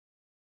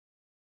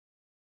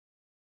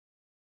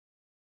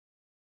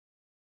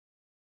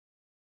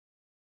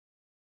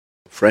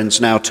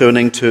Friends, now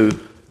turning to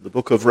the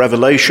book of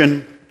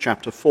Revelation,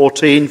 chapter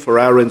 14, for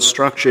our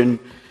instruction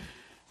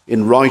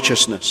in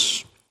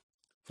righteousness,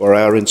 for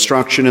our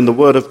instruction in the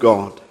Word of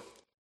God.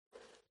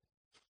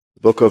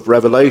 The book of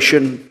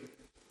Revelation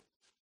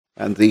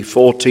and the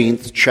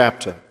 14th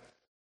chapter.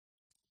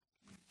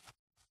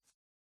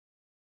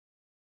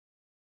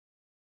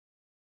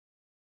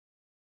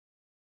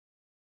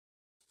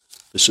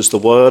 This is the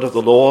word of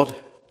the Lord.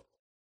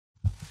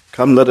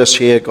 Come, let us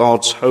hear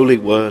God's holy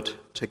word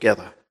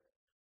together.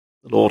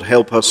 The Lord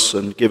help us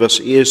and give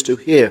us ears to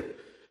hear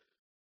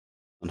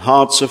and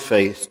hearts of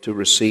faith to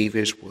receive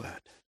his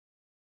word.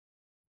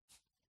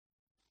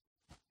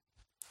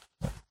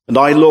 And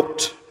I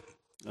looked,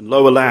 and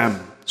lo, a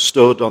Lamb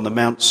stood on the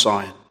Mount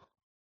Zion,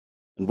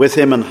 and with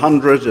him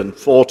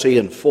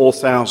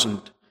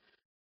 144,000,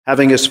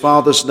 having his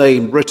Father's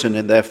name written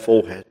in their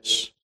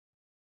foreheads.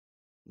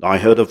 And I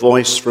heard a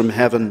voice from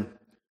heaven,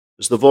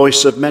 as the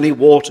voice of many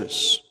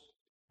waters,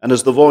 and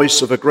as the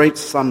voice of a great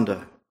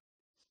thunder.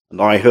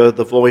 And I heard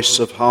the voice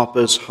of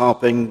harpers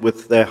harping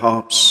with their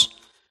harps.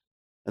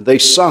 And they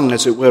sung,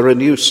 as it were, a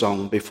new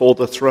song before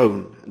the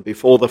throne and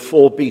before the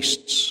four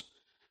beasts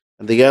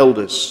and the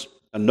elders.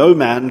 And no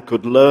man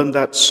could learn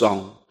that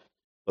song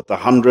but the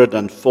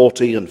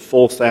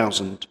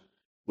 144,000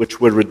 which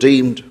were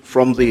redeemed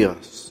from the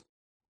earth.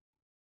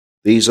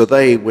 These are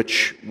they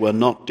which were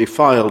not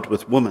defiled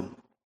with woman,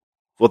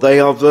 for they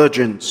are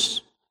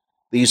virgins.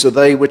 These are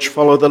they which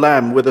follow the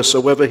Lamb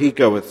whithersoever he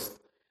goeth.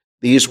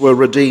 These were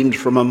redeemed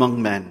from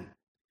among men,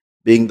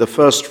 being the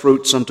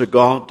firstfruits unto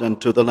God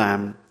and to the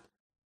Lamb.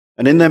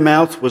 And in their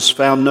mouth was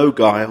found no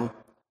guile,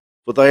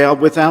 for they are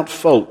without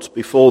fault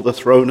before the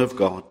throne of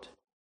God.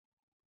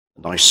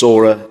 And I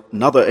saw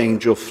another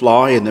angel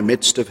fly in the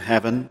midst of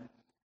heaven,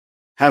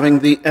 having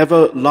the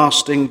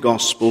everlasting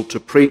gospel to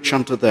preach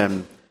unto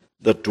them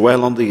that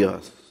dwell on the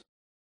earth,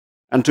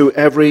 and to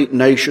every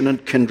nation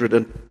and kindred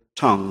and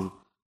tongue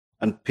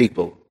and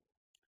people,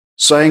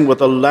 saying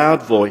with a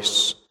loud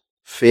voice,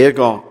 Fear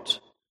God,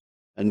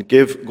 and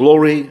give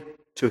glory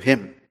to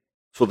him,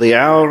 for the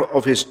hour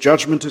of his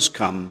judgment is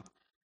come,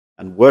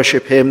 and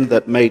worship him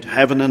that made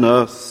heaven and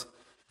earth,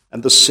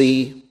 and the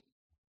sea,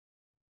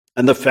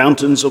 and the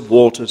fountains of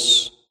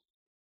waters.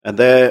 And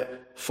there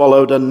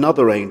followed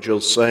another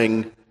angel,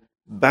 saying,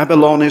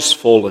 Babylon is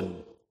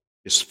fallen,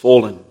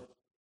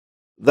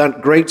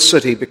 that great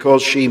city,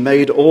 because she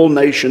made all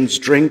nations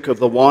drink of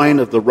the wine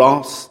of the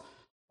wrath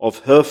of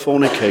her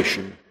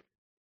fornication.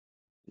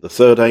 The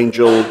third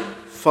angel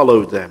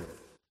followed them,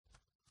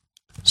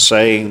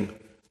 saying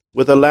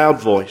with a loud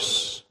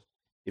voice,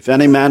 If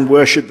any man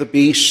worship the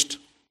beast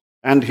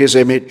and his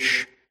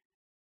image,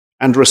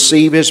 and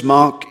receive his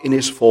mark in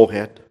his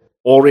forehead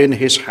or in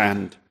his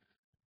hand,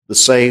 the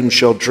same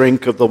shall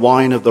drink of the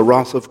wine of the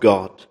wrath of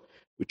God,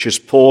 which is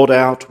poured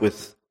out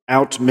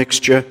without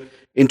mixture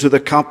into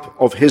the cup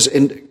of his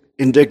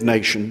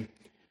indignation.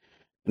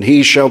 And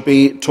he shall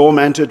be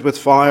tormented with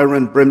fire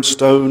and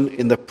brimstone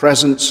in the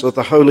presence of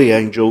the holy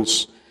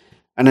angels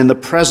and in the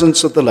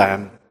presence of the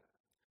Lamb.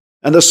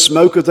 And the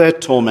smoke of their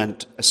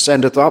torment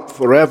ascendeth up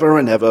forever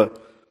and ever,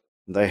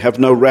 and they have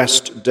no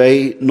rest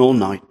day nor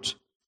night,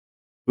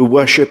 who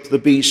worship the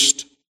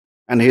beast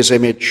and his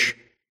image,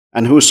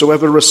 and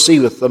whosoever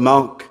receiveth the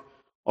mark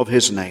of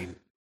his name.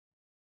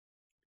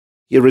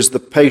 Here is the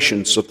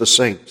patience of the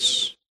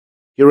saints.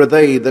 Here are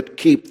they that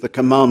keep the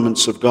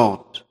commandments of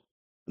God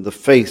and the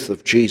faith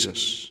of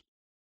Jesus.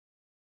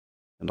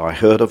 And I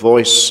heard a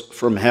voice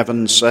from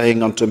heaven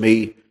saying unto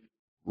me,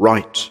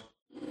 Write,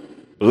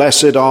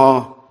 Blessed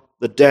are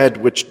the dead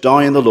which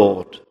die in the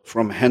Lord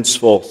from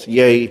henceforth,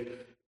 yea,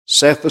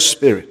 saith the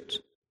Spirit,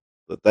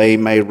 that they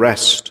may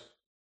rest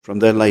from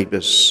their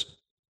labors,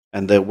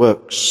 and their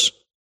works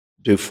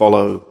do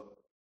follow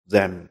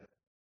them.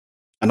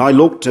 And I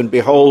looked, and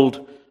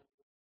behold,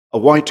 a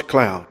white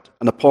cloud,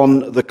 and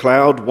upon the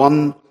cloud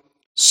one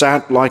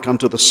sat like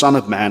unto the Son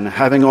of Man,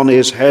 having on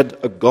his head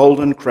a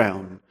golden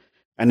crown,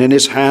 and in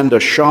his hand a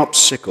sharp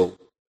sickle.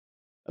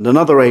 And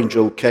another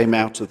angel came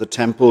out of the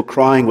temple,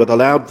 crying with a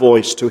loud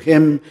voice to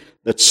him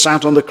that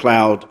sat on the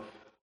cloud,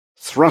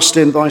 Thrust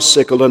in thy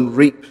sickle and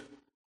reap,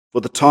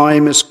 for the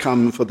time is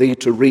come for thee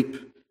to reap,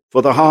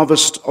 for the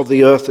harvest of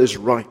the earth is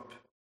ripe.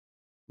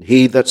 And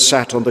he that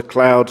sat on the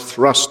cloud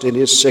thrust in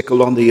his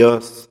sickle on the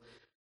earth,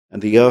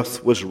 and the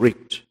earth was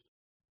reaped.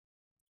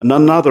 And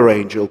another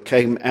angel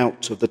came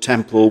out of the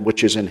temple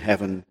which is in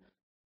heaven,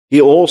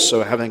 he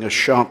also having a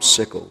sharp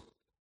sickle.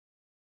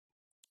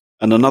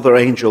 And another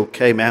angel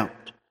came out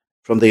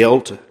from the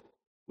altar,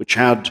 which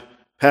had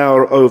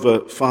power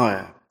over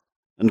fire,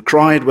 and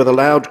cried with a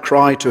loud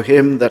cry to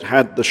him that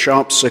had the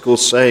sharp sickle,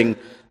 saying,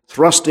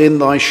 Thrust in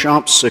thy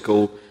sharp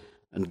sickle,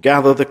 and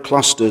gather the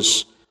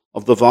clusters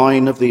of the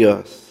vine of the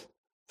earth,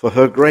 for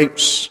her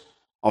grapes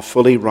are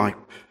fully ripe.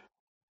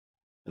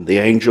 And the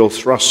angel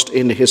thrust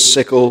in his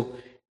sickle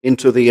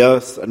into the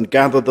earth, and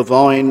gathered the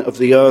vine of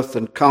the earth,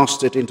 and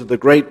cast it into the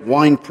great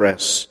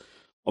winepress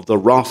of the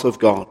wrath of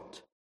God.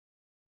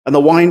 And the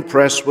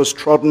winepress was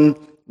trodden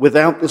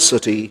without the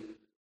city,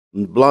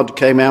 and blood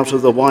came out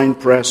of the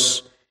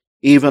winepress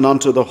even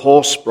unto the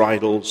horse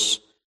bridles,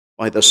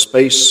 by the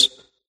space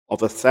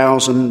of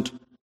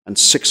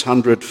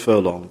 1,600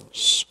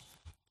 furlongs.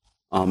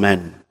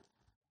 Amen.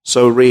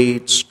 So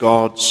reads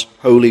God's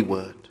holy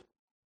word.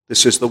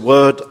 This is the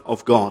word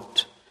of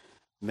God.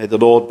 May the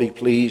Lord be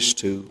pleased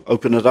to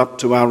open it up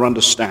to our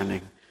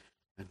understanding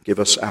and give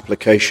us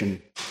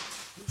application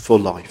for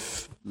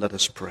life. Let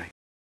us pray.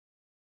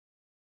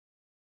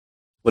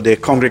 Well, dear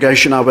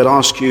congregation, I would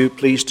ask you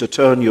please to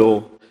turn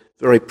your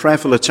very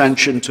prayerful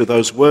attention to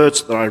those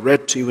words that I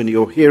read to you in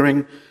your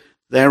hearing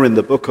there in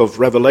the book of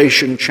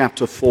Revelation,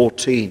 chapter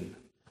 14.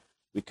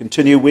 We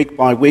continue week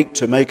by week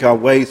to make our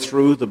way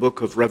through the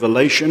book of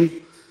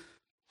Revelation,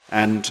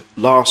 and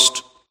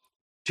last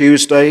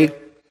Tuesday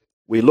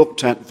we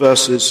looked at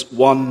verses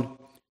 1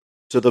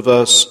 to the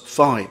verse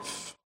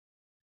 5.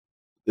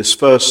 This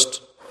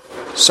first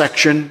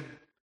section,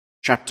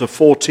 chapter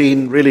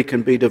 14, really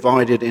can be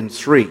divided in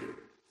three.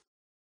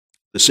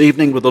 This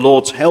evening, with the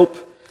Lord's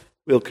help,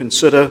 we'll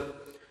consider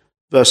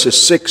verses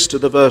 6 to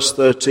the verse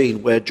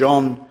 13, where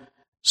John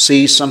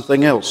sees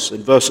something else.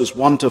 In verses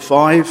 1 to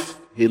 5,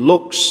 he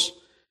looks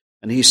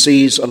and he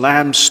sees a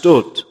lamb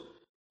stood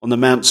on the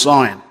Mount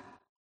Zion.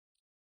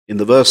 In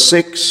the verse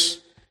 6,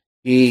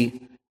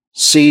 he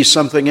sees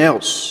something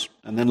else.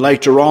 And then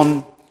later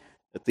on,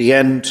 at the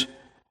end,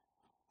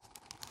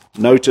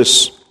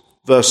 notice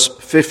verse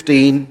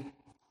 14,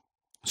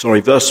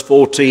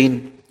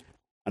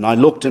 and I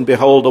looked and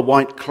behold a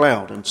white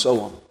cloud, and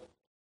so on.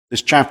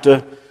 This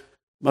chapter,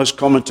 most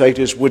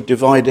commentators would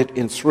divide it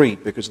in three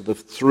because of the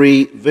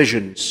three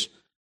visions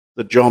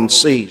that John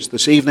sees.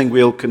 This evening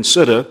we'll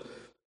consider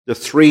the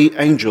three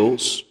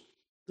angels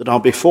that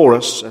are before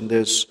us, and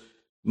there's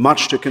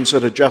much to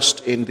consider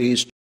just in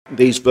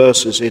these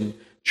verses in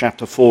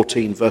chapter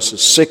 14,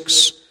 verses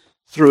 6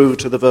 through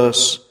to the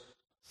verse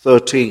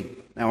 13.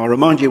 Now I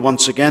remind you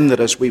once again that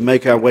as we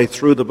make our way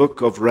through the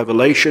book of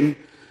Revelation,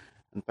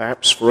 and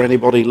perhaps for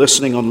anybody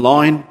listening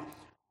online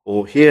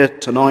or here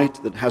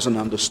tonight that hasn't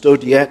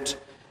understood yet,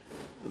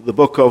 the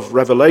book of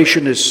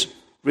Revelation is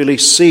really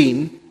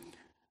seen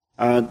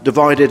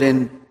divided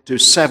into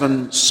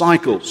 7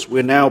 cycles.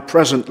 We're now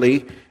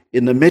presently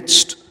in the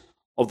midst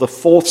of the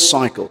 4th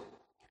cycle.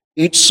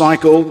 Each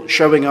cycle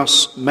showing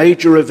us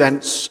major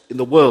events in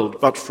the world,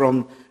 but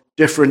from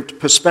different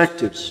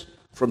perspectives,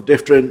 from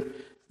different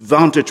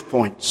vantage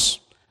points,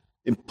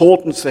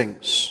 important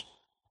things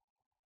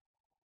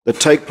that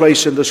take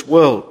place in this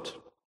world,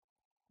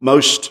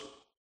 most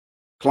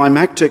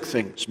climactic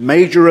things,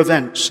 major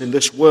events in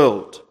this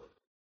world,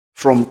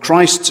 from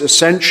Christ's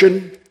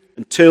ascension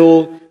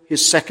until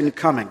his second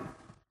coming.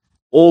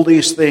 All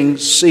these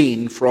things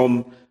seen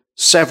from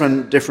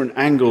 7 different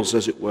angles,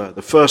 as it were.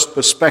 The first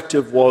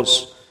perspective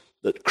was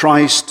that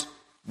Christ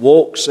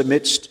walks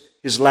amidst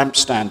his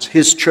lampstands,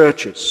 his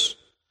churches.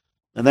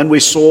 And then we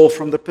saw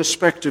from the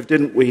perspective,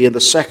 didn't we, in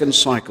the second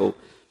cycle,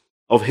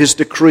 of his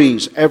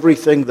decrees.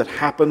 Everything that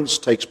happens,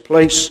 takes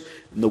place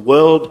in the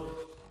world,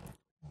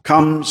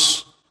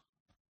 comes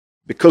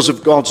because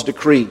of God's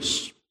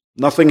decrees.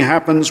 Nothing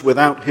happens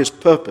without his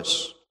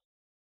purpose,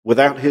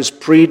 without his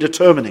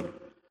predetermining.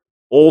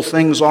 All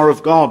things are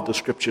of God, the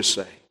scriptures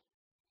say.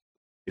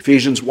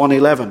 Ephesians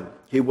 1:11,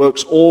 he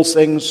works all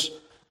things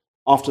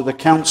after the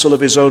counsel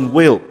of his own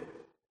will.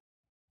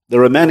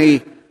 There are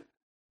many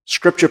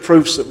scripture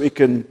proofs that we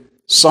can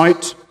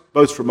cite,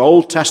 both from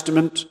Old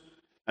Testament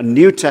and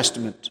New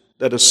Testament,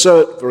 that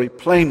assert very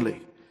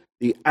plainly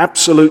the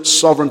absolute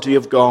sovereignty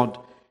of God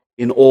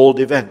in all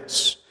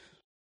events.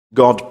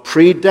 God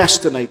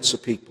predestinates a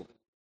people.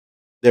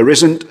 There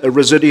isn't a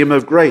residuum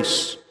of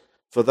grace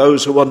for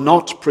those who are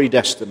not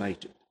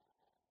predestinated.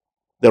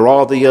 There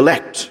are the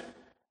elect,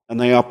 and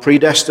they are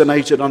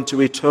predestinated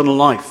unto eternal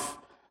life.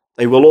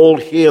 They will all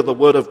hear the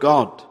word of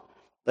God.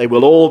 They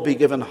will all be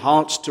given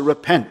hearts to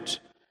repent,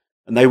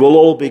 and they will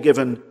all be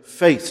given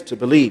faith to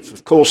believe.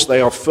 Of course,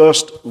 they are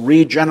first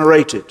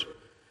regenerated,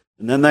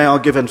 and then they are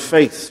given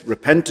faith,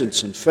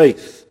 repentance and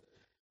faith.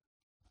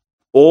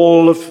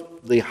 All of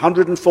the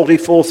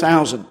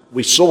 144,000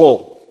 we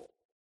saw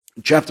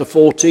in chapter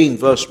 14,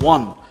 verse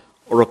 1,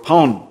 are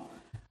upon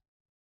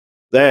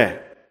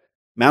there,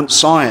 Mount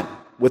Zion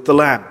with the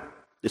Lamb.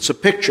 It's a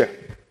picture.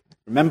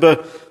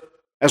 Remember,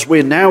 as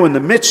we're now in the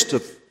midst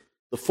of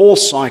the 4th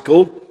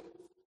cycle,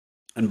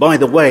 and by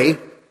the way,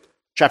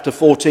 chapter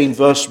 14,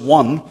 verse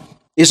 1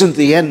 isn't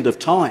the end of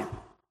time,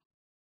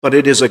 but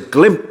it is a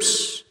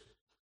glimpse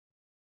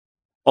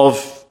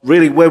of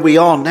really where we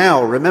are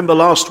now. Remember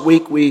last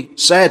week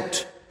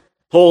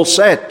Paul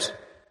said,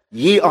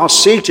 ye are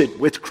seated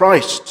with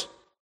Christ.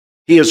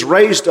 He has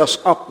raised us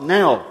up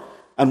now,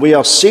 and we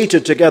are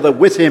seated together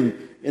with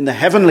him in the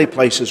heavenly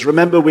places.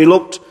 Remember we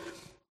looked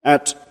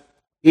at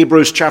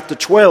Hebrews chapter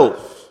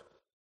 12,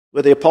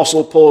 where the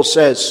Apostle Paul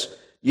says,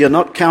 ye are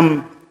not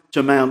come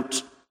to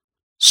Mount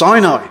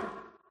Sinai,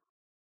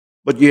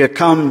 but ye are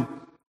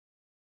come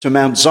to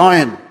Mount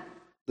Zion,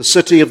 the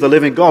city of the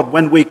living God.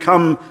 When we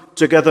come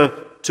together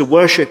to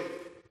worship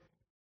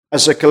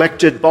as a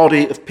collected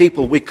body of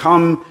people, we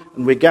come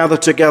and we gather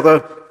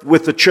together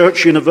with the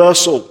church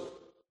universal,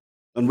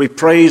 and we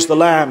praise the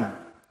Lamb.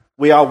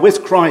 We are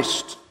with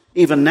Christ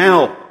even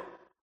now.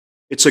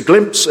 It's a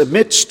glimpse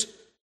amidst,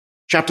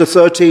 chapter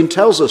 13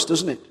 tells us,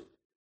 doesn't it,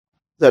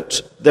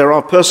 that there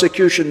are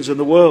persecutions in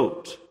the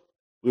world.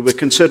 We were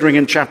considering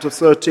in chapter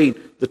 13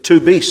 the two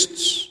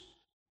beasts,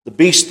 the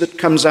beast that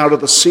comes out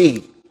of the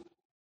sea,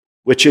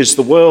 which is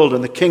the world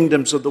and the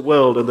kingdoms of the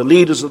world and the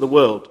leaders of the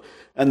world.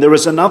 And there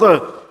is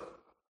another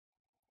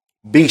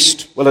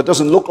beast. Well, it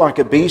doesn't look like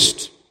a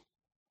beast.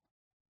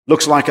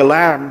 Looks like a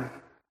lamb,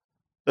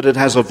 but it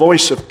has a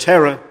voice of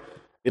terror.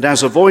 It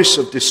has a voice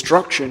of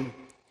destruction.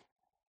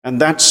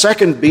 And that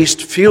second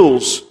beast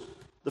fuels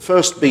the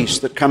first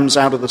beast that comes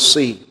out of the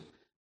sea.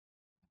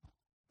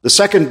 The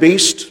second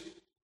beast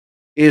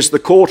is the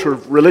court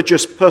of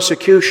religious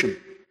persecution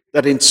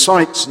that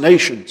incites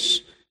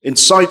nations,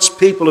 incites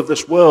people of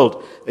this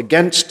world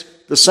against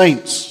the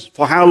saints.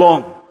 For how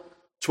long?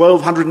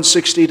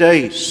 1,260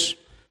 days,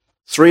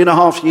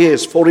 3.5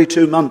 years,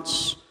 42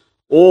 months.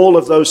 All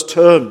of those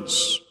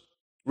terms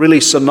really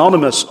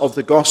synonymous of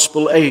the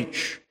gospel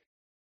age.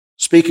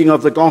 Speaking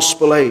of the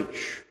gospel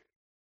age,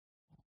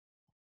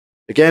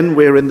 again,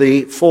 we're in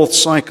the fourth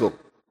cycle.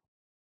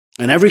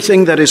 And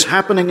everything that is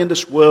happening in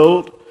this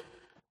world,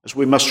 as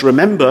we must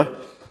remember,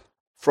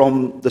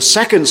 from the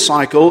second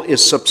cycle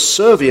is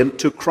subservient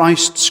to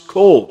Christ's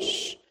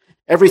cause.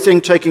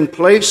 Everything taking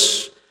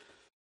place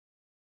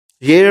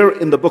here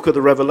in the book of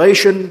the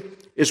Revelation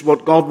is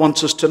what God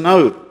wants us to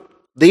know.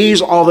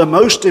 These are the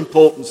most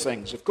important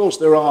things. Of course,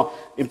 there are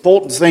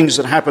important things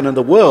that happen in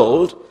the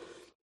world,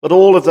 but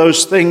all of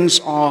those things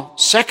are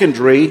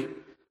secondary,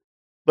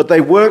 but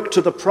they work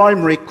to the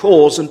primary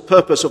cause and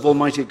purpose of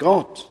Almighty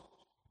God.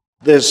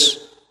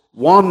 There's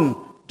one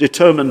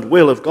determined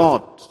will of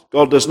God.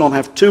 God does not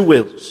have two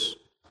wills.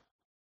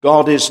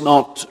 God is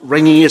not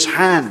wringing his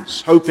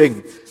hands,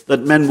 hoping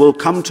that men will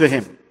come to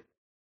him.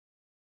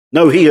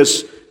 No, he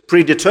has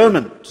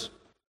predetermined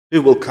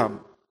who will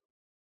come.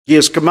 He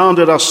has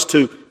commanded us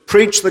to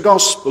preach the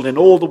gospel in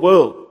all the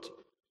world.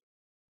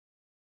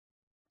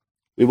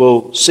 We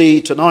will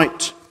see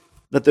tonight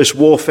that this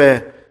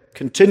warfare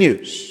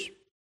continues.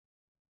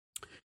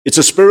 It's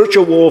a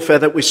spiritual warfare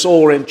that we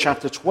saw in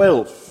chapter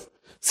 12.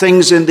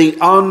 Things in the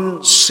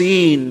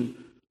unseen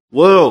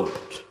world.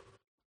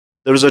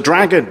 There is a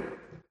dragon,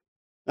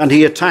 and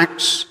he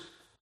attacks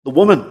the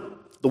woman.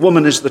 The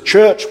woman is the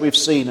church, we've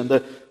seen, and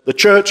the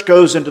church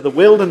goes into the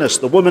wilderness.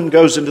 The woman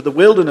goes into the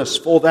wilderness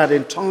for that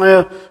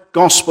entire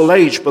gospel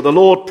age, but the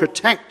Lord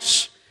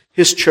protects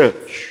his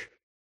church.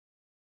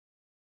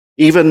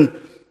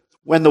 Even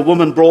when the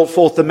woman brought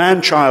forth the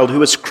man-child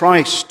who is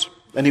Christ,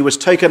 and he was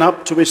taken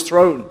up to his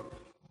throne,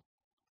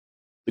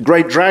 the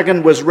great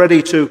dragon was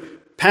ready to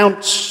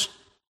pounce,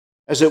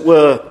 as it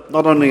were,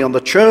 not only on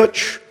the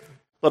church,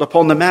 but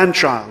upon the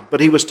man-child. But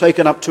he was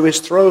taken up to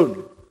his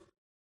throne.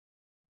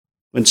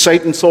 When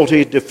Satan thought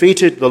he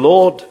defeated the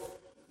Lord,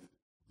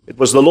 it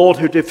was the Lord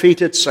who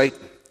defeated Satan.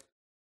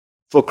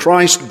 For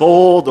Christ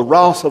bore the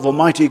wrath of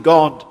Almighty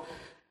God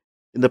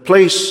in the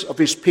place of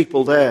his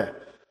people there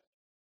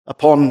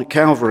upon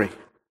Calvary.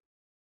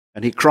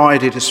 And he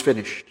cried, "It is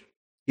finished."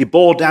 He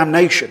bore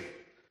damnation,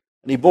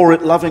 and he bore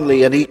it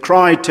lovingly, and he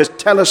cried to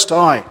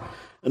Telestai.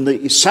 And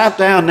he sat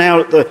down now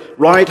at the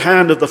right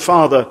hand of the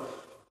Father,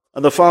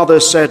 and the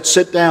Father said,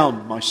 "Sit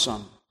down, my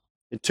son,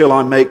 until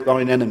I make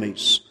thine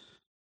enemies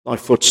thy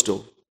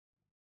footstool."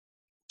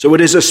 So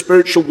it is a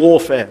spiritual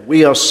warfare.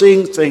 We are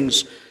seeing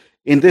things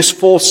in this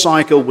fourth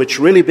cycle, which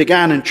really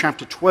began in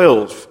chapter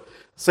 12,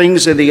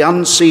 things in the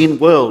unseen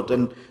world.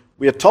 And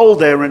we are told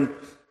there in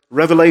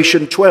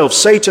Revelation 12,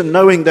 Satan,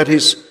 knowing that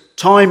his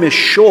time is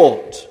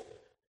short,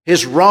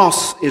 his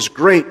wrath is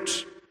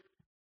great,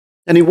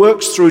 and he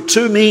works through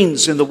two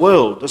means in the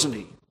world, doesn't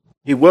he?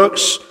 He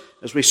works,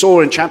 as we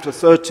saw in chapter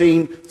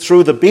 13,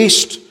 through the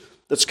beast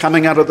that's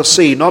coming out of the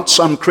sea, not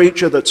some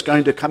creature that's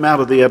going to come out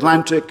of the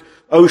Atlantic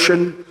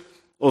Ocean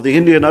or the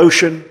Indian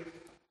Ocean.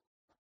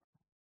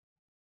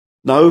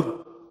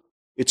 No,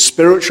 it's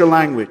spiritual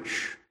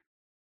language.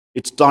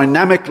 It's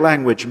dynamic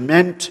language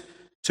meant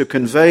to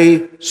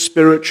convey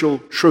spiritual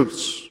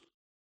truths.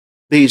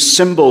 These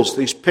symbols,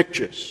 these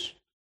pictures.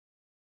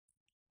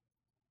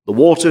 The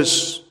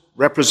waters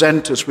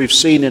represent, as we've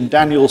seen in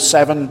Daniel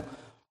 7,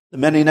 the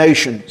many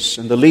nations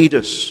and the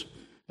leaders.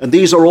 And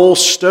these are all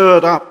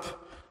stirred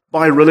up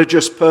by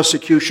religious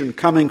persecution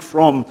coming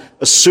from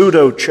a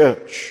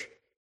pseudo-church.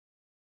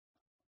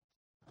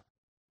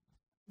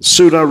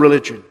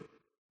 Pseudo-religion.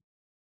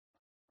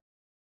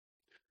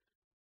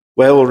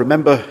 Well,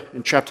 remember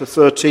in chapter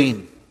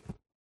 13,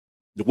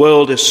 the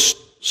world is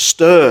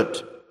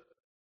stirred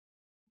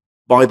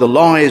by the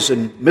lies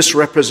and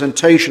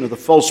misrepresentation of the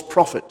false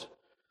prophet,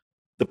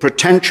 the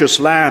pretentious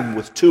lamb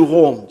with two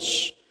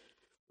horns,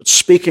 but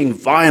speaking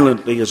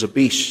violently as a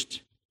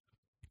beast,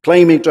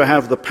 claiming to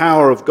have the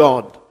power of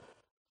God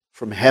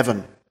from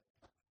heaven.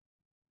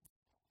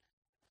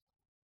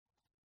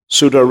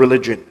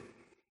 Pseudo-religion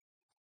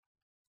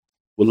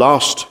will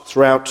last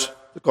throughout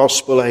the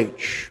gospel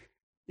age.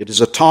 It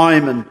is a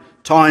time and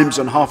times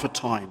and half a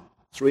time,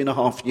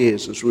 3.5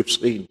 years, as we've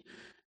seen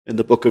in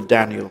the book of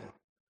Daniel.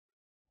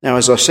 Now,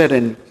 as I said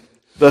in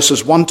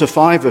verses 1 to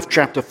 5 of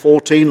chapter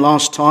 14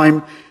 last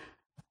time,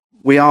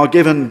 we are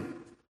given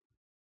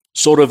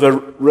sort of a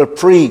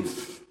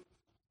reprieve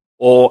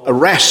or a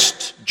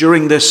rest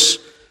during this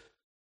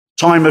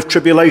time of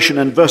tribulation.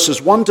 And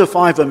verses 1 to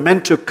 5 are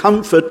meant to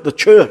comfort the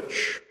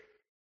church,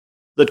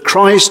 that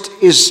Christ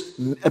is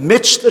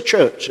amidst the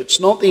church. It's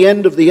not the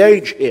end of the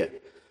age here.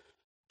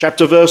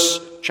 Chapter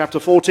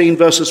 14,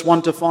 verses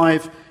 1 to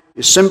 5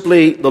 is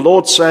simply the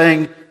Lord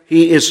saying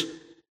he is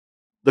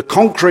the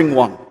conquering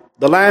one.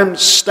 The Lamb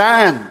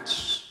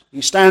stands.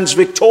 He stands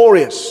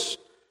victorious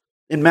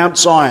in Mount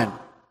Zion.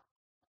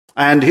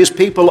 And his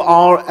people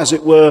are, as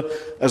it were,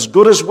 as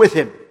good as with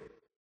him.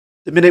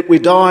 The minute we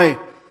die,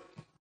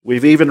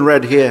 we've even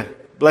read here,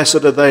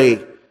 blessed are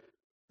they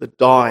that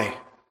die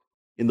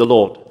in the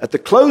Lord. At the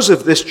close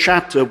of this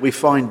chapter, we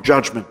find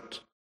judgment.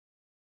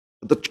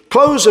 At the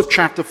close of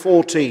chapter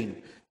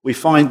 14, we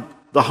find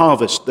the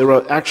harvest. There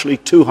are actually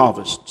two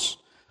harvests.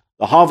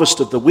 The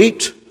harvest of the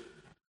wheat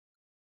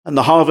and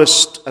the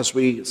harvest, as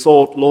we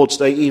thought, Lord's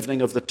Day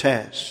evening, of the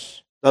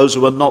tares. Those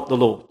who are not the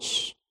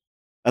Lord's.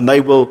 And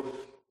they will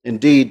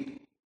indeed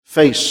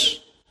face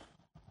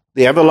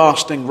the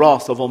everlasting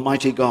wrath of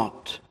Almighty God.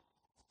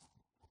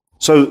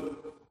 So,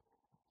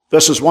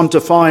 verses 1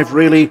 to 5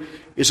 really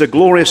is a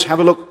glorious, have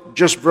a look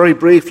just very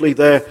briefly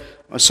there.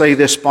 I say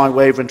this by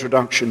way of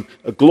introduction.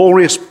 A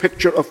glorious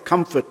picture of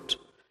comfort.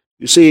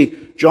 You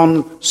see,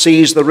 John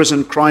sees the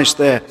risen Christ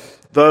there.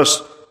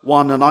 Verse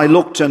 1, and I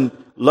looked, and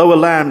lo, a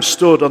lamb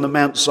stood on the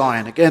Mount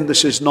Zion. Again,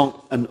 this is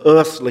not an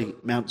earthly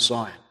Mount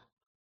Zion.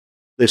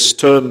 This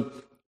term,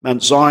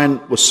 Mount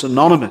Zion, was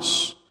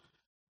synonymous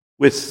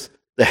with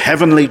the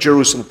heavenly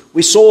Jerusalem.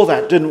 We saw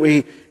that, didn't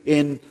we,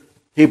 in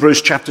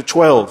Hebrews chapter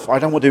 12. I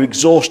don't want to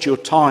exhaust your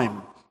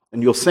time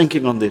and your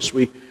thinking on this.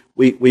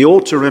 We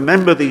ought to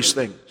remember these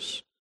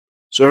things.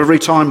 So every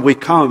time we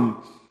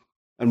come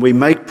and we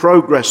make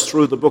progress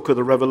through the book of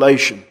the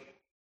Revelation,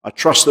 I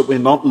trust that we're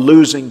not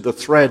losing the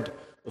thread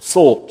of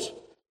thought.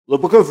 The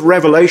book of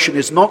Revelation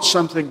is not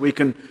something we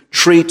can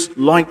treat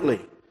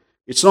lightly.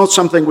 It's not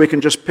something we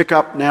can just pick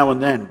up now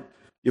and then.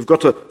 You've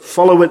got to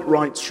follow it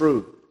right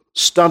through.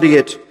 Study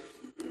it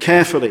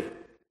carefully.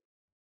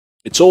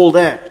 It's all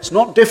there. It's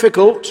not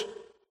difficult.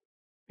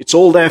 It's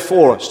all there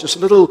for us. Just a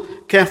little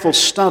careful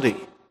study.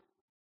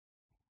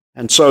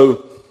 And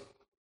so,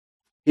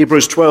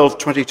 Hebrews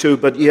 12:22,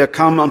 but ye are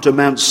come unto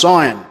Mount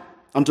Zion,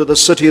 unto the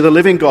city of the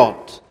living God,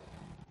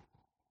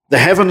 the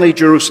heavenly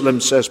Jerusalem,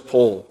 says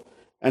Paul,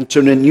 and to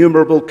an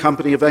innumerable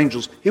company of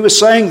angels. He was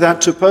saying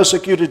that to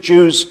persecuted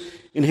Jews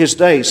in his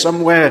day,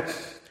 somewhere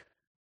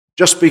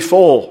just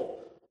before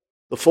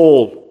the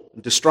fall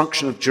and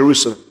destruction of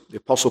Jerusalem. The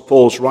Apostle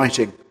Paul's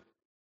writing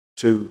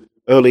to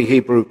early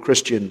Hebrew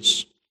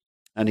Christians.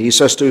 And he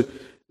says to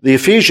the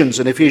Ephesians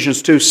in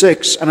Ephesians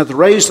 2:6, and hath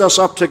raised us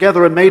up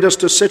together and made us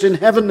to sit in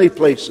heavenly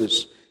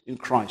places in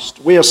Christ.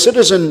 We are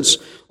citizens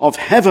of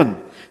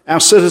heaven.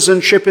 Our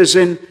citizenship is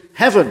in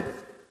heaven.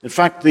 In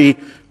fact, the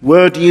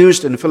word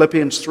used in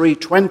Philippians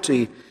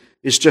 3:20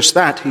 is just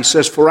that. He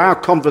says, for our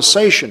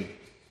conversation,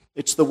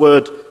 it's the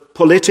word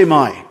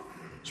politimai.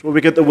 It's where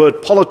we get the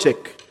word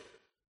politic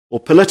or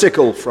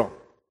political from.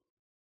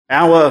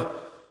 Our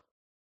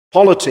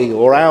polity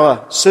or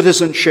our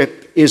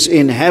citizenship is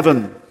in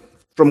heaven,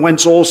 from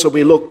whence also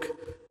we look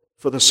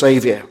for the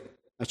Savior.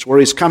 That's where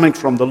he's coming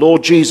from, the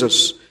Lord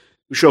Jesus,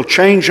 who shall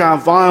change our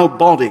vile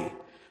body,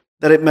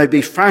 that it may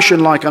be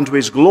fashioned like unto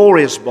his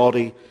glorious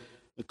body,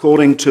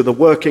 according to the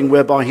working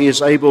whereby he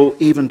is able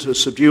even to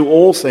subdue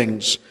all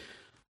things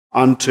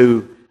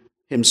unto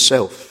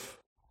himself.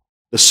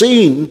 The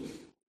scene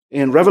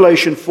in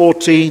Revelation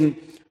 14,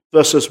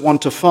 verses 1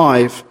 to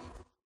 5,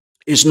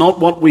 is not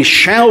what we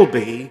shall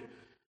be,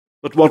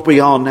 but what we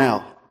are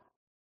now.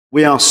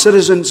 We are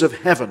citizens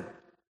of heaven.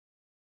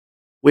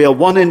 We are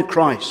one in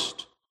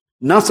Christ.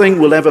 Nothing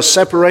will ever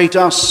separate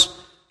us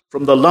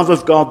from the love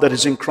of God that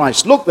is in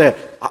Christ. Look there,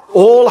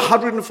 all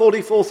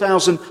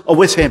 144,000 are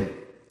with him.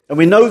 And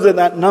we know that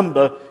that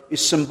number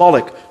is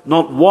symbolic.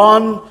 Not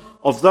one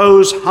of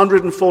those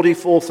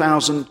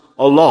 144,000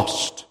 are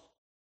lost.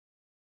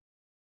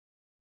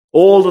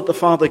 All that the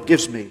Father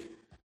gives me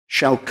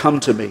shall come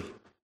to me.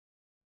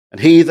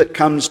 And he that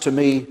comes to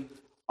me,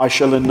 I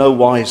shall in no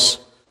wise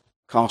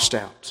cast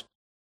out.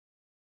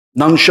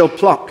 None shall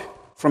pluck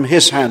from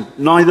his hand,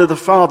 neither the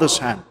Father's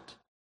hand.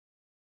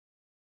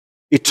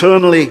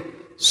 Eternally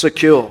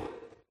secure.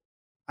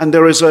 And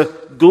there is a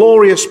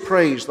glorious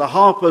praise. The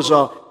harpers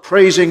are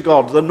praising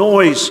God. The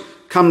noise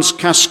comes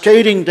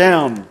cascading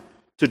down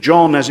to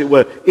John, as it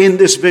were, in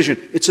this vision.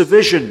 It's a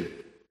vision.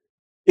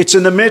 It's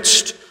in the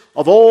midst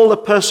of all the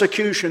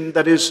persecution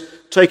that is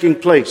taking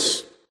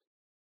place.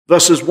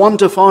 Verses 1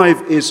 to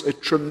 5 is a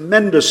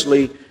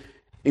tremendously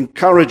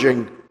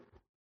encouraging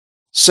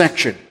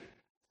section.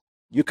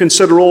 You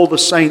consider all the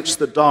saints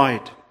that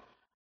died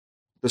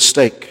at the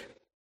stake,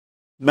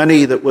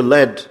 many that were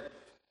led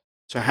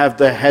to have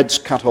their heads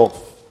cut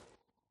off.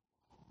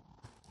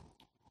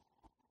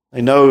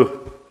 They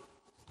know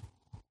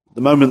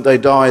the moment they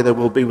die, they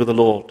will be with the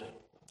Lord.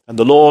 And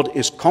the Lord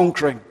is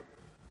conquering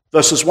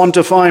Verses 1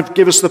 to 5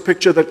 give us the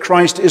picture that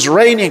Christ is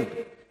reigning.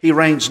 He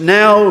reigns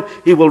now.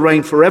 He will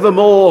reign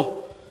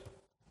forevermore.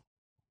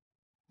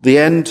 The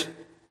end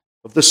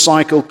of the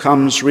cycle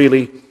comes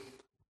really.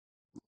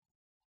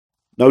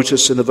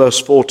 Notice in the verse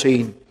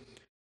 14,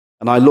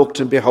 and I looked,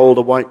 and behold,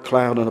 a white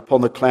cloud, and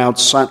upon the cloud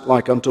sat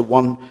like unto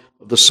one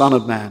of the Son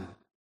of Man,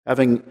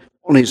 having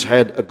on his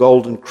head a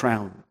golden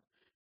crown,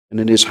 and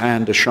in his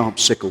hand a sharp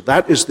sickle.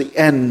 That is the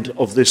end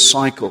of this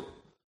cycle.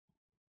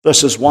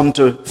 Verses 1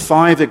 to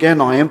 5, again,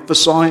 I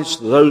emphasize,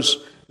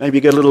 those maybe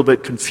get a little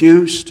bit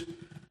confused,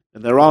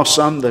 and there are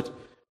some that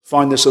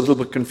find this a little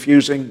bit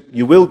confusing.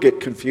 You will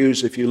get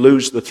confused if you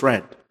lose the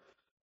thread.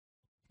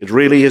 It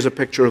really is a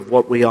picture of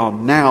what we are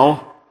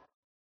now,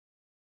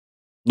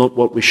 not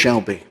what we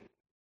shall be.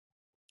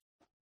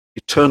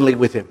 Eternally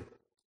with him.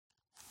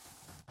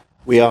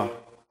 We are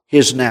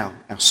his now.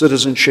 Our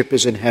citizenship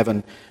is in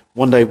heaven.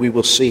 One day we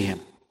will see him.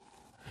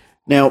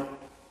 Now,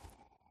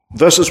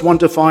 verses 1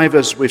 to 5,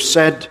 as we've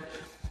said,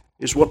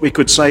 is what we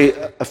could say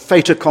a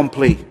fait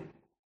accompli.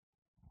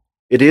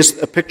 It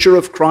is a picture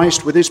of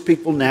Christ with his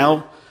people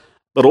now,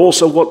 but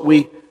also what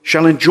we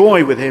shall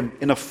enjoy with him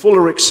in a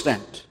fuller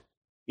extent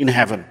in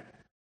heaven.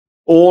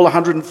 All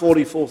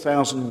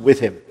 144,000 with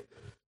him.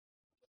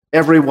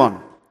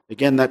 Everyone.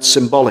 Again, that's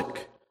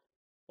symbolic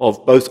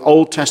of both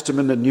Old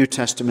Testament and New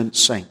Testament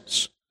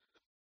saints.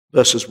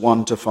 Verses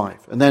 1 to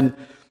 5. And then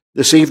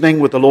this evening,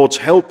 with the Lord's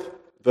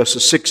help,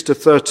 verses 6 to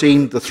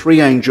 13, the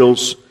three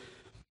angels.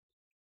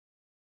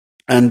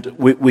 And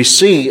we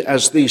see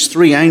as these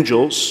three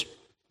angels,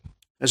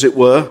 as it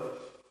were,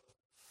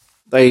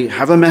 they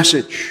have a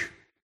message.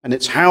 And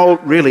it's how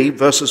really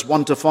verses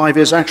 1 to 5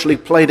 is actually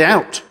played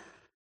out.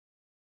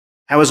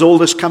 How has all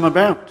this come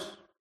about?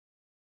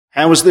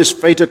 How is this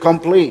fait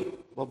accompli?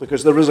 Well,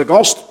 because there is a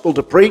gospel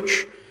to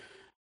preach,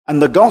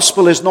 and the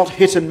gospel is not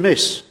hit and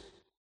miss.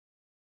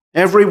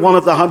 Every one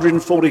of the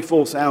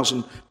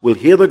 144,000 will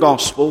hear the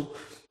gospel,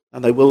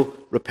 and they will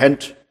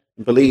repent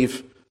and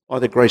believe by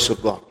the grace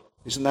of God.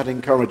 Isn't that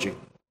encouraging?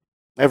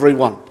 Every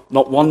one.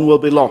 Not one will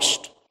be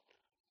lost.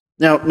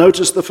 Now,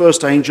 notice the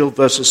first angel,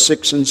 verses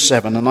 6 and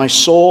 7. And I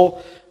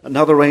saw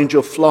another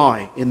angel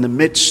fly in the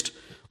midst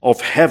of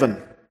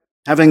heaven,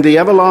 having the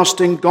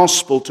everlasting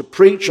gospel to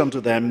preach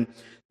unto them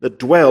that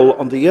dwell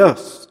on the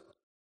earth,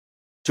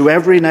 to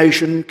every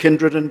nation,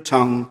 kindred, and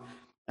tongue,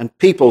 and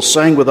people,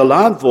 saying with a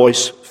loud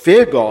voice,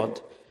 Fear God,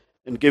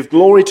 and give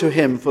glory to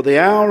him, for the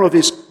hour of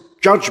his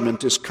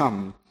judgment is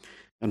come,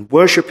 and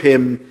worship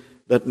him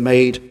that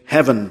made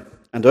heaven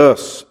and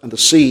earth and the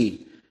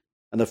sea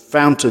and the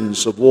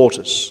fountains of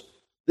waters.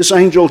 This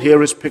angel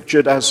here is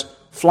pictured as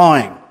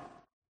flying.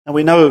 And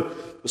we know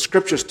the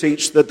scriptures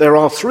teach that there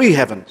are three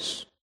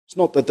heavens. It's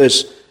not that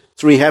there's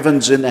three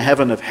heavens in the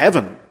heaven of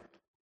heaven,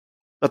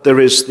 but there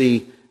is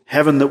the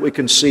heaven that we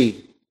can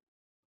see,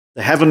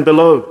 the heaven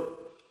below,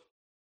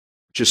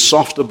 which is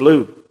softer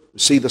blue. We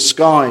see the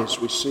skies,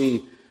 we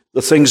see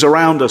the things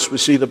around us, we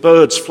see the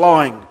birds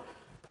flying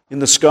in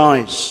the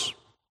skies.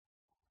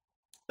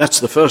 That's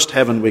the first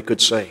heaven, we could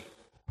say.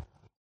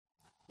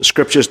 The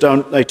scriptures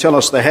they tell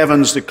us the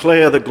heavens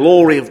declare the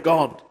glory of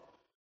God.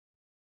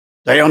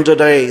 Day unto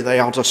day they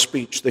utter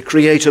speech, the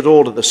created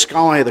order, the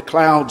sky, the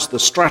clouds, the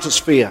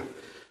stratosphere.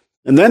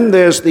 And then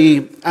there's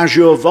the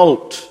azure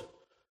vault.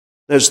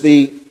 There's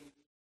the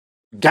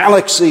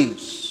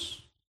galaxies,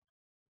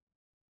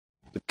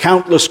 the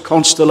countless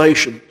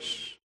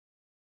constellations,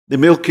 the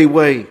Milky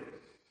Way,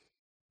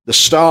 the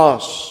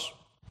stars.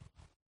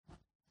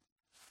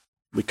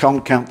 We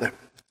can't count them,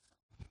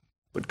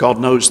 but God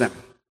knows them.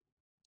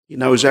 He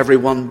knows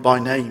everyone by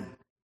name.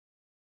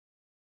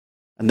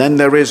 And then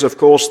there is, of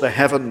course, the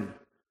heaven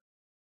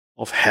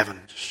of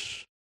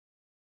heavens.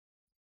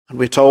 And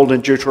we're told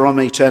in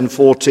Deuteronomy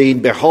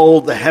 10:14,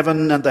 Behold, the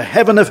heaven and the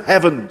heaven of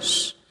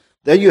heavens.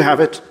 There you have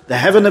it. The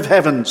heaven of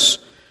heavens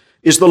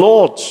is the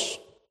Lord's.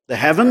 The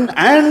heaven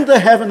and the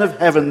heaven of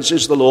heavens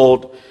is the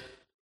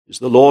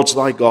Lord's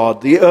thy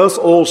God. The earth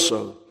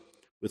also,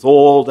 with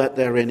all that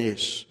therein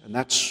is. And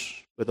that's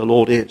where the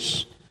Lord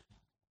is.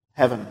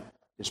 Heaven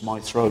is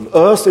my throne.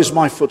 Earth is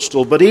my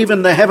footstool. But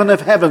even the heaven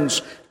of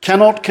heavens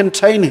cannot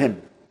contain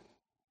him.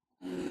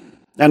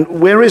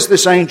 And where is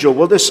this angel?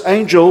 Well, this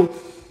angel,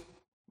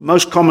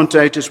 most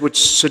commentators would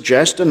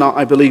suggest, and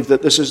I believe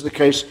that this is the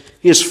case,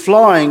 he is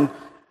flying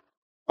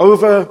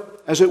over,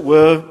 as it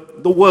were,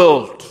 the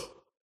world.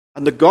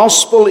 And the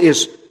gospel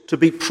is to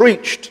be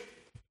preached.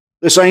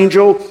 This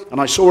angel,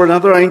 and I saw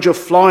another angel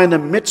fly in the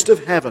midst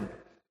of heaven.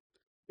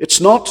 It's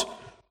not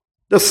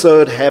the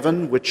third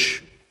heaven,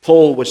 which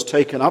Paul was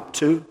taken up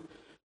to.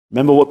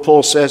 Remember what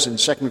Paul says in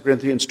 2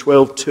 Corinthians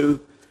 12:2?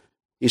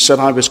 He said,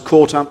 I was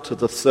caught up to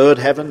the third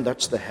heaven.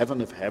 That's the heaven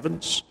of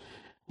heavens.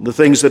 And the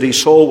things that he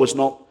saw was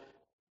not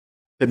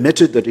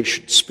permitted that he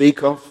should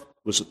speak of,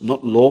 was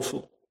not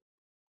lawful.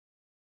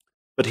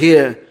 But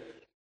here,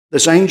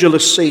 this angel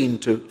is seen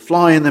to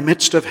fly in the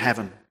midst of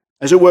heaven,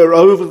 as it were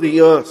over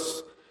the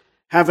earth,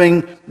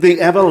 having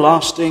the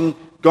everlasting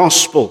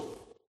gospel.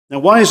 Now,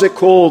 why is it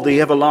called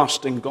the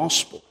everlasting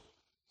gospel?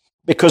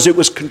 Because it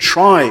was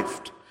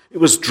contrived. It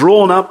was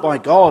drawn up by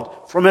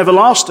God from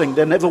everlasting.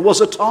 There never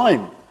was a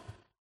time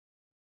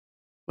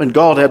when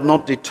God had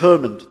not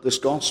determined this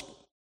gospel.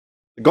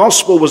 The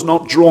gospel was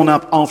not drawn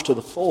up after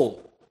the fall.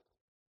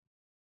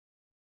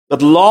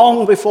 But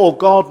long before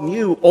God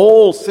knew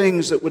all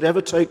things that would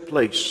ever take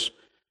place,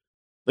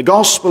 the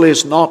gospel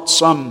is not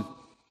some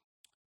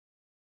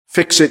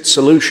fix-it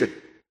solution.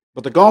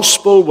 But the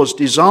gospel was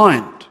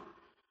designed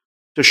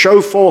to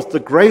show forth the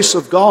grace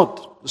of God.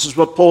 This is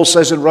what Paul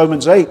says in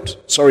Romans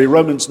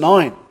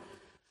 9.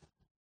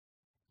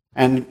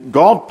 And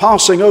God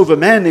passing over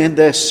men in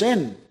their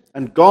sin,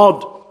 and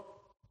God,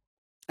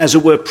 as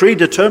it were,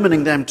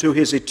 predetermining them to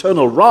his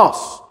eternal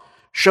wrath,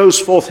 shows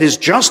forth his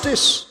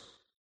justice,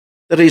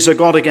 that he's a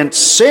God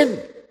against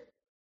sin.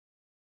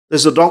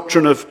 There's a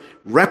doctrine of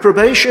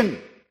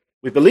reprobation.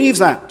 We believe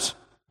that.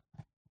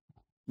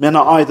 Men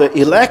are either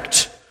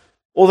elect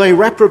or they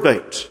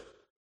reprobate.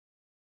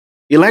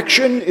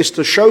 Election is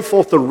to show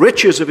forth the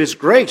riches of his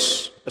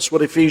grace. That's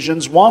what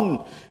Ephesians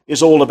 1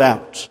 is all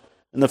about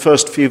in the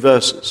first few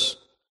verses.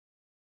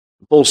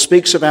 Paul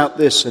speaks about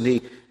this, and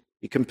he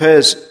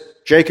compares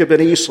Jacob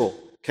and Esau,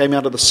 came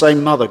out of the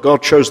same mother.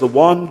 God chose the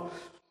one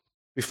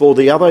before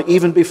the other,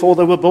 even before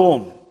they were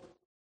born,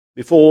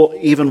 before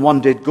even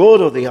one did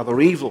good or the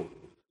other evil.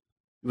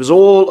 It was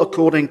all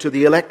according to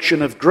the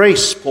election of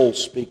grace Paul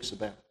speaks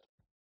about.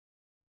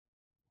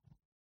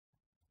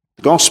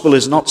 The gospel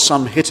is not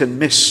some hit and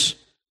miss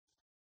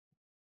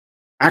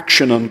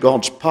action on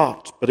God's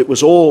part, but it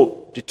was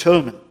all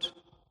determined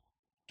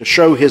to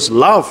show his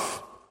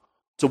love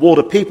toward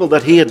a people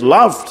that he had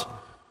loved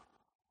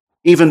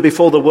even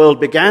before the world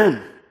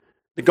began.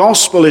 The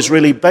gospel is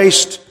really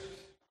based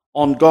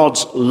on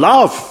God's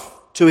love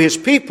to his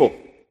people.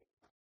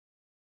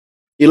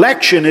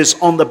 Election is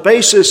on the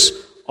basis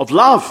of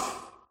love.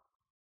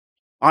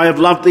 I have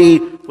loved thee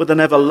with an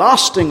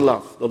everlasting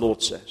love, the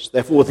Lord says.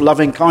 Therefore, with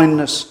loving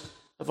kindness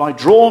have I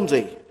drawn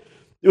thee.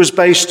 It was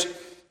based,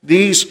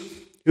 these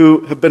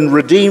who have been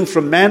redeemed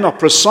from men are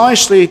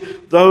precisely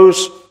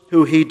those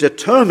who he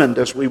determined,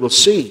 as we will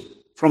see,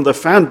 from the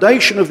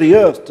foundation of the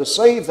earth to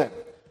save them.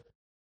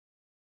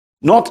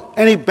 Not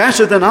any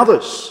better than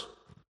others.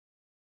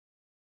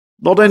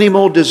 Not any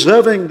more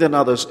deserving than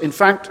others. In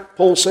fact,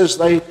 Paul says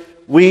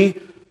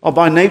we are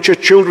by nature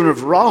children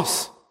of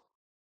wrath,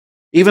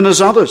 even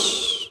as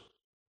others.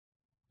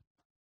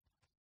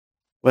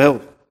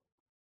 Well,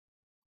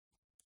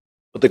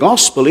 but the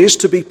gospel is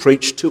to be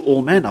preached to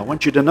all men. I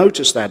want you to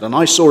notice that. And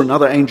I saw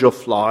another angel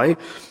fly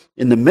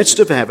in the midst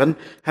of heaven,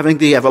 having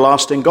the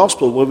everlasting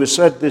gospel. Well, we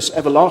said this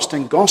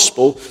everlasting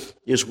gospel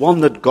is one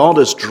that God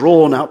has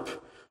drawn up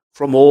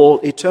from all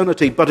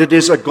eternity. But it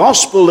is a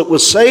gospel that will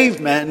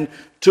save men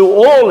to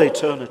all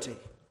eternity,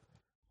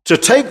 to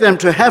take them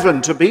to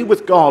heaven, to be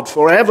with God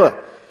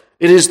forever.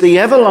 It is the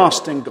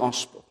everlasting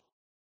gospel.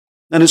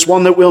 And it's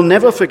one that we'll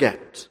never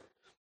forget.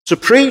 To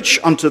preach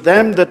unto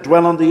them that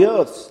dwell on the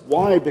earth.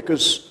 Why?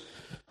 Because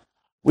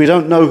we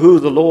don't know who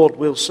the Lord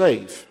will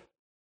save.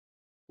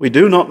 We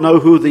do not know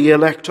who the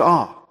elect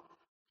are.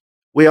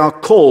 We are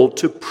called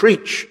to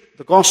preach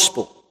the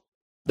gospel.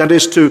 That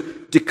is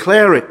to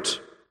declare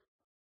it.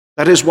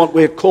 That is what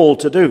we're called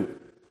to do.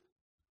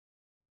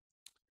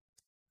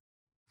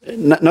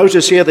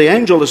 Notice here the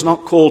angel is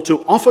not called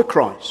to offer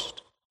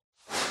Christ.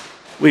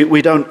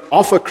 We don't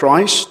offer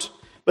Christ,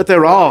 but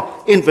there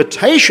are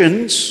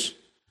invitations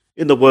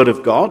in the Word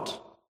of God.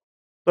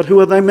 But who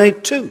are they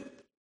made to?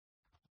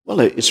 Well,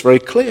 it's very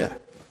clear.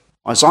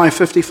 Isaiah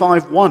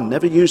 55:1.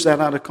 Never use that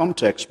out of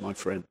context, my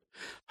friend.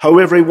 Ho,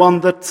 everyone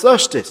that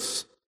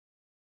thirsteth.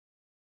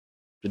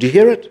 Did you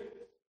hear it?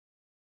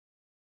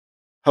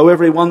 Ho,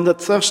 everyone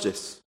that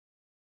thirsteth.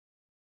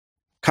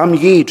 Come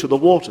ye to the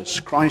waters.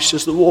 Christ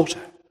is the water.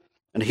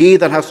 And he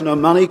that hath no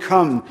money,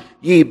 come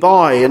ye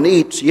buy and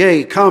eat.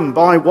 Yea, come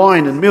buy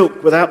wine and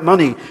milk without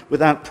money,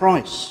 without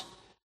price.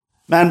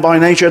 Man by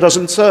nature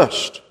doesn't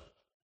thirst.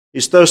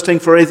 He's thirsting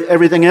for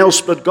everything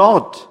else but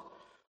God.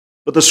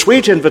 But the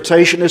sweet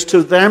invitation is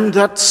to them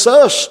that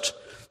thirst.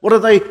 What do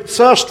they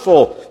thirst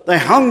for? They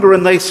hunger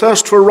and they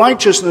thirst for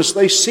righteousness.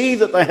 They see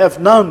that they have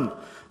none.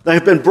 They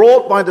have been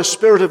brought by the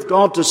Spirit of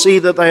God to see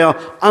that they are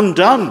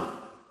undone,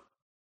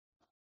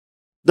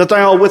 that they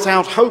are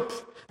without hope.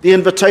 The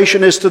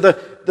invitation is to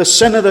the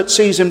sinner that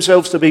sees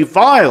himself to be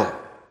vile.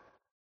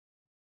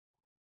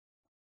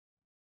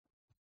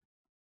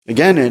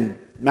 Again, in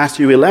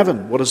Matthew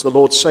 11, what does the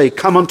Lord say?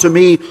 Come unto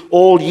me,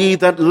 all ye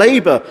that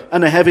labor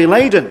and are heavy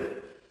laden.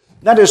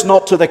 That is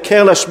not to the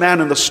careless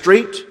man in the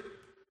street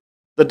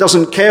that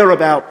doesn't care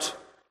about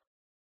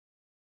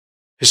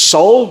his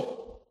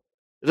soul.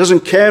 It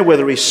doesn't care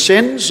whether he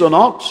sins or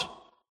not.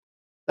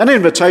 That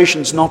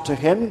invitation's not to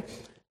him.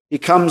 He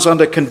comes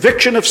under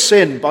conviction of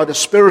sin by the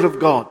Spirit of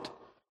God.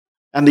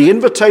 And the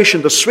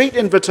invitation, the sweet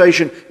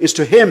invitation, is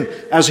to him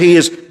as he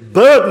is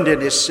burdened in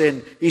his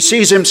sin. He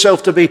sees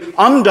himself to be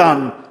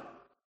undone.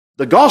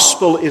 The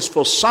gospel is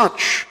for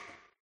such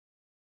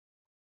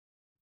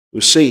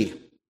who see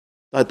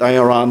that they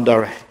are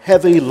under a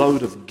heavy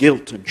load of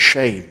guilt and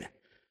shame.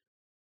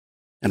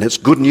 And it's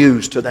good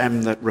news to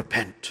them that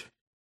repent.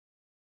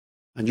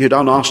 And you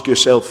don't ask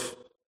yourself,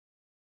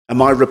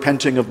 am I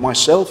repenting of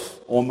myself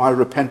or am I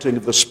repenting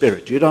of the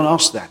Spirit? You don't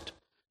ask that.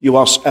 You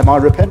ask, am I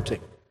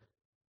repenting?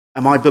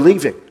 Am I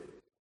believing?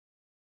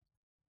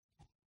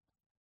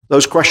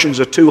 Those questions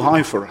are too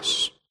high for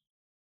us.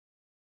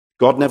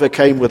 God never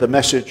came with a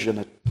message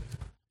and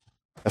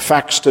a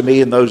fax to me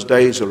in those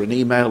days or an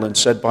email and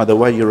said, by the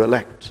way, you're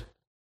elect.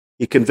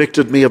 He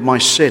convicted me of my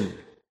sin.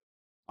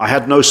 I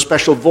had no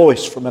special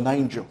voice from an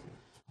angel.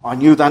 I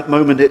knew that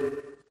moment,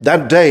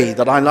 that day,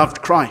 that I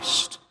loved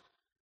Christ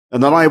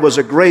and that I was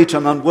a great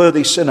and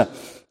unworthy sinner.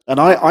 And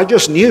I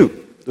just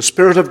knew the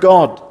Spirit of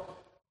God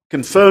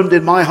confirmed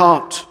in my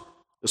heart,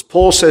 as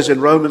Paul says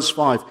in Romans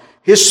 5,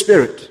 his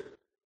Spirit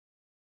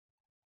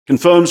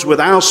confirms with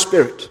our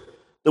spirit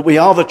that we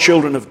are the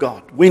children of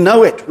God. We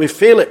know it, we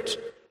feel it,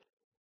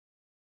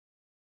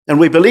 and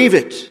we believe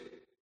it.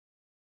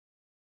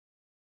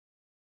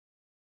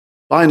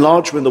 By and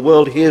large, when the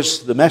world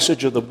hears the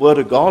message of the Word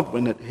of God,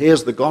 when it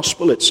hears the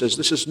gospel, it says,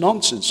 this is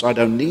nonsense. I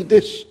don't need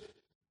this.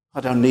 I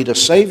don't need a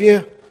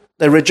Savior.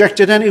 They reject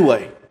it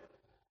anyway.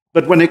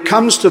 But when it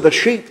comes to the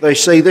sheep, they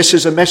say, this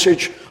is a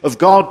message of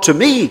God to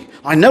me.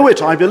 I know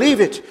it, I believe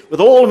it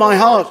with all my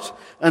heart.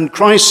 And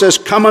Christ says,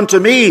 come unto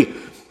me,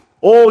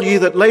 all ye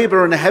that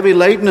labor and are heavy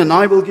laden, and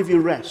I will give you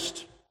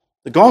rest.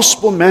 The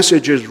gospel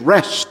message is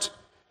rest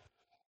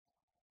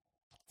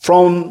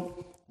from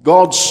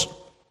God's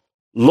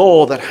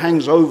law that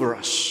hangs over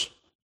us.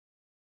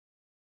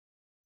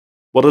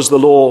 What does the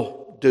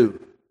law do?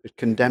 It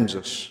condemns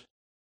us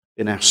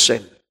in our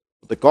sin.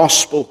 The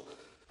gospel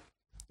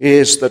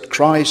is that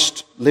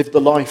Christ lived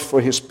the life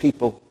for his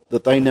people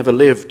that they never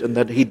lived, and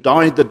that he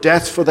died the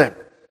death for them.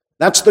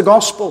 That's the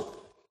gospel.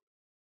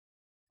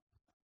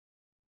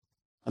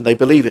 And they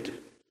believe it.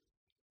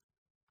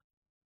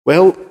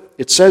 Well,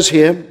 it says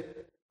here,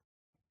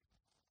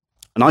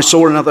 and I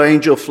saw another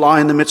angel fly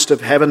in the midst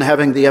of heaven,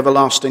 having the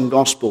everlasting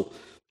gospel,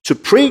 to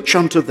preach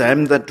unto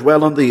them that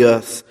dwell on the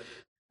earth,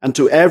 and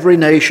to every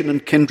nation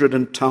and kindred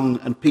and tongue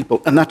and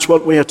people. And that's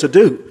what we are to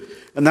do.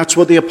 And that's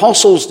what the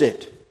apostles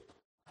did.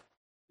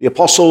 The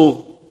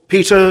apostle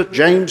Peter,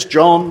 James,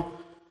 John,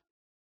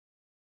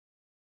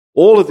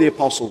 all of the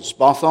apostles,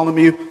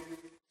 Bartholomew,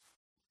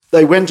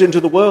 they went into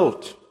the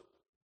world.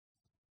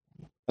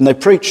 And they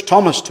preached.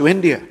 Thomas to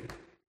India.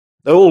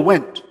 They all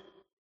went.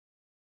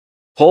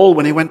 Paul,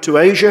 when he went to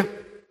Asia,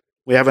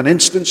 we have an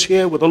instance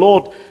here where the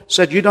Lord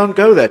said, you don't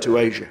go there to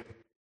Asia.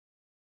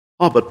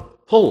 Oh,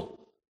 but Paul,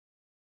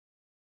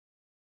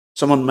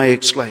 someone may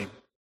exclaim,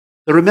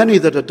 there are many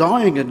that are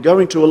dying and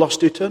going to a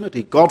lost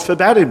eternity. God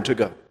forbade him to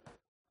go.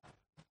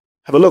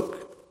 Have a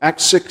look.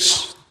 Acts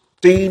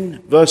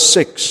 16, verse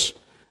 6.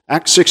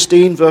 Acts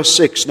 16, verse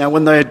 6. Now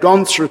when they had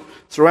gone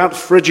throughout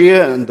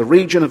Phrygia and the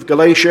region of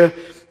Galatia,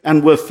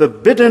 and were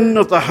forbidden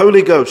of the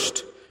Holy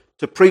Ghost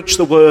to preach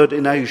the word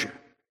in Asia,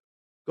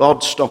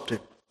 God stopped him.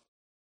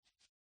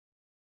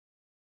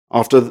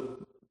 After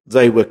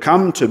they were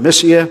come to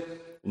Mysia,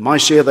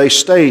 they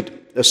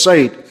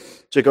essayed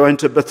to go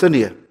into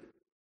Bithynia.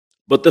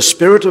 But the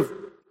Spirit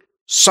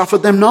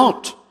suffered them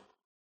not.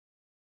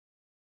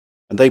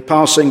 And they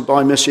passing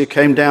by Mysia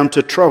came down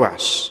to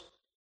Troas.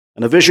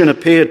 And a vision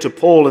appeared to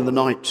Paul in the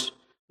night.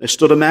 There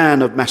stood a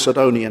man of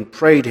Macedonia and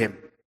prayed him,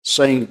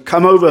 saying,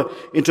 come over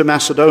into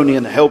Macedonia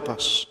and help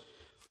us.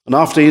 And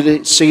after he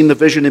had seen the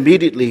vision,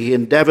 immediately he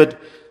endeavored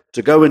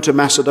to go into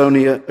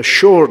Macedonia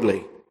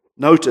assuredly.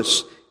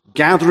 Notice,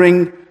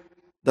 gathering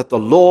that the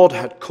Lord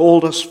had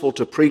called us for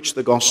to preach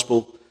the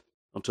gospel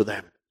unto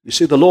them. You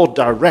see, the Lord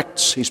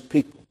directs his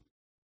people.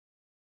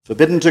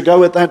 Forbidden to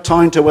go at that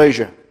time to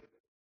Asia.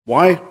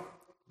 Why?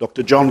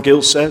 Dr. John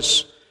Gill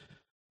says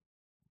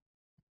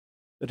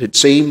that it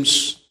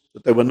seems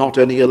that there were not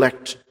any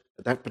elect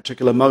at that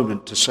particular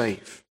moment to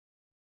save.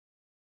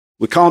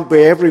 We can't be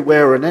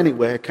everywhere and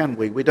anywhere, can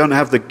we? We don't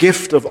have the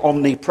gift of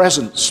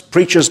omnipresence.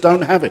 Preachers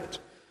don't have it.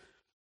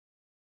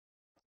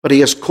 But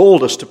he has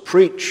called us to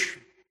preach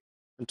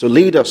and to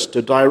lead us,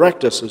 to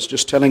direct us. I was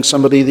just telling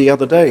somebody the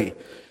other day,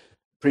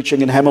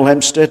 preaching in Hemel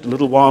Hempstead a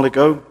little while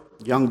ago,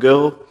 a young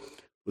girl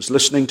was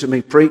listening to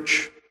me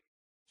preach.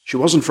 She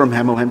wasn't from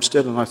Hemel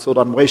Hempstead, and I thought,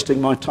 I'm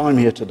wasting my time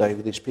here today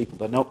with these people.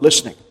 They're not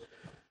listening.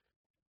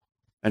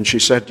 And she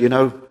said, you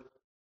know,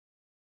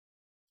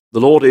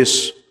 the Lord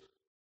is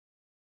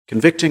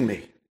convicting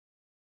me.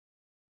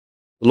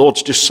 The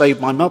Lord's just saved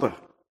my mother.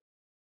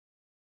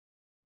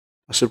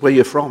 I said, where are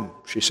you from?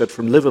 She said,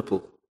 from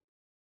Liverpool.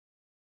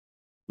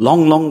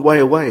 Long, long way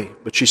away.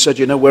 But she said,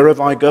 you know,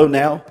 wherever I go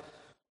now,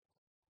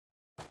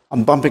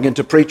 I'm bumping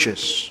into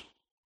preachers.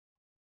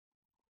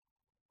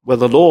 Where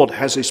the Lord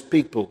has his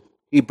people,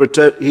 he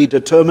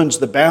determines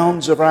the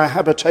bounds of our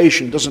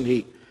habitation, doesn't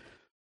he?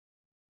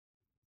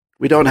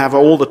 We don't have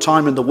all the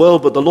time in the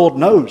world, but the Lord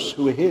knows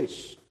who he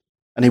is,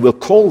 and he will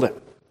call them.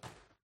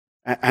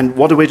 And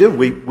what do?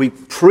 We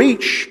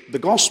preach the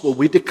gospel.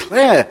 We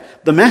declare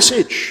the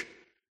message.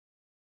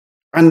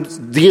 And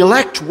the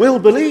elect will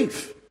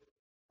believe.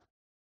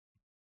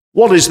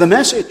 What is the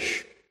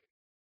message?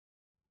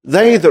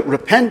 They that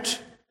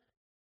repent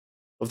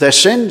of their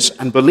sins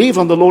and believe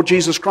on the Lord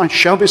Jesus Christ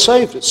shall be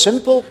saved. It's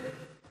simple.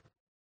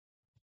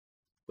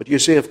 But you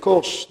see, of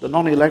course, the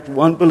non-elect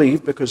won't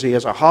believe because he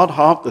has a hard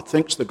heart that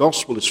thinks the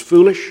gospel is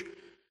foolish.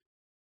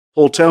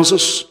 Paul tells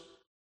us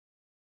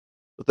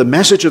that the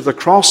message of the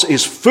cross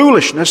is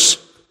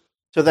foolishness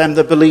to them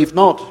that believe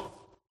not.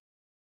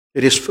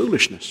 It is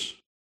foolishness.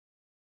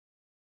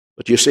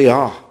 But you see,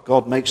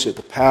 God makes it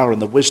the power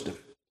and the wisdom,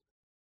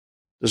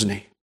 doesn't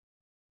he?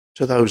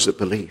 To those that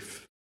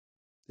believe.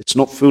 It's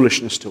not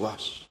foolishness to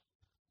us.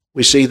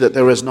 We see that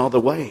there is no other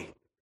way.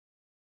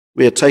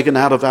 We are taken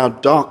out of our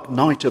dark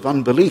night of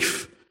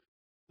unbelief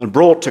and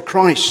brought to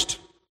Christ.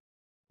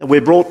 And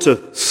we're brought to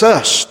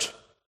thirst.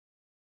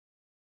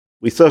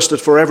 We thirsted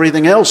for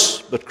everything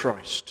else but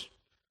Christ.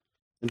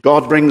 And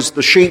God brings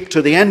the sheep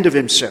to the end of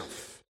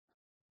himself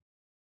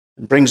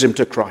and brings him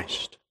to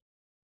Christ.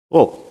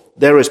 Well,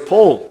 there is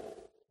Paul,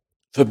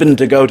 forbidden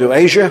to go to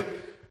Asia,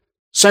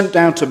 sent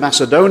down to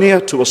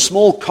Macedonia, to a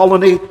small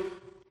colony in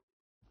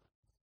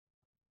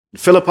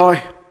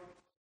Philippi.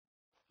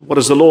 What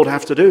does the Lord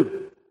have to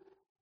do?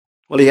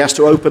 Well, he has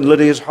to open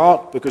Lydia's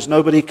heart because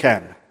nobody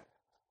can.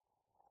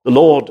 The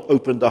Lord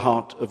opened the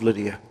heart of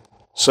Lydia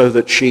so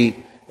that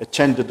she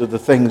attended to the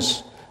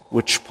things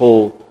which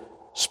Paul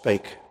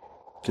spake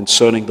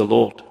concerning the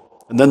Lord.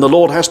 And then the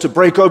Lord has to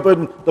break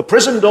open the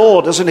prison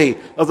door, doesn't he,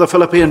 of the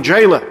Philippian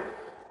jailer.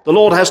 The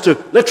Lord has to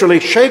literally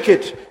shake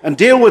it and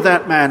deal with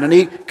that man, and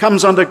he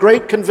comes under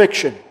great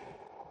conviction.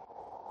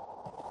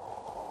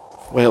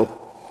 Well,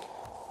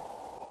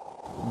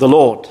 the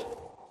Lord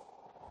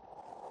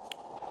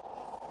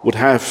would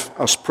have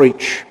us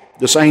preach.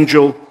 This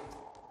angel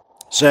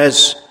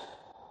says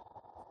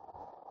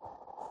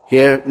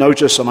here,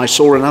 notice, and I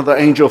saw another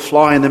angel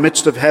fly in the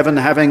midst of heaven,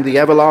 having the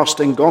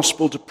everlasting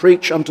gospel to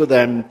preach unto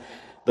them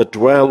that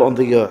dwell on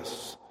the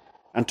earth,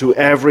 and to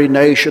every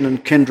nation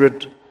and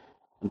kindred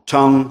and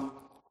tongue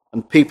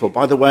and people.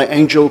 By the way,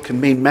 angel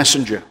can mean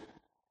messenger,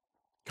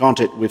 can't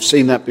it? We've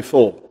seen that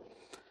before.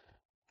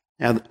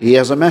 And he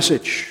has a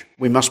message.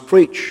 We must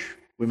preach.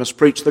 We must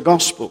preach the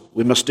gospel.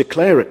 We must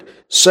declare it,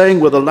 saying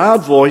with a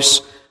loud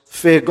voice,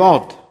 fear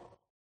God.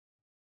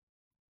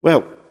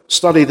 Well,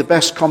 study the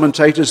best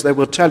commentators. They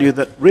will tell you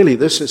that really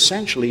this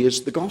essentially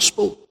is the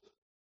gospel.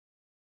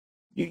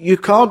 You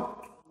can't,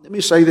 let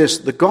me say this,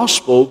 the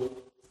gospel,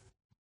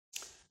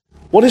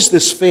 what is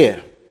this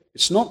fear?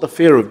 It's not the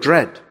fear of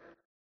dread,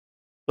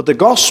 but the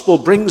gospel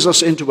brings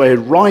us into a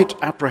right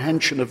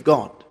apprehension of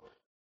God.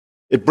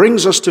 It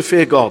brings us to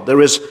fear God.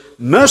 There is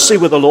mercy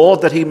with the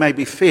Lord that he may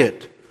be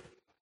feared.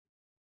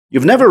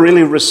 You've never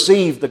really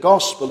received the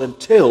gospel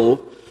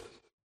until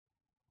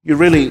you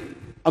really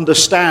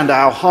understand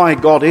how high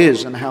God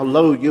is and how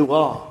low you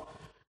are,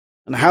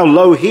 and how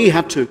low he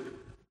had to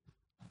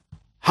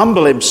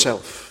humble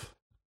himself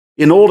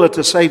in order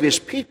to save his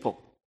people.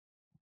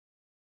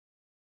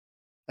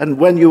 And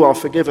when you are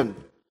forgiven,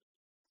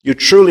 you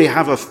truly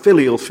have a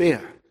filial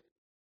fear,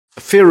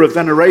 a fear of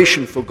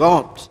veneration for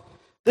God.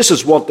 This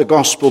is what the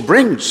gospel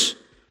brings.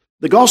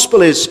 The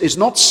gospel is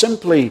not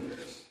simply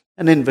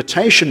an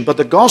invitation, but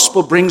the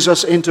gospel brings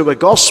us into a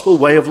gospel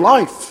way of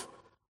life.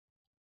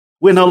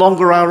 We're no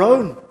longer our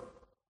own.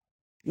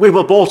 We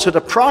were bought at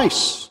a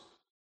price.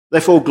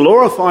 Therefore,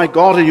 glorify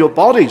God in your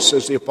bodies,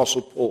 says the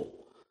Apostle Paul.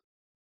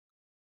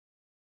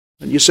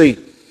 And you see,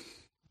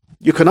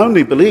 you can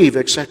only believe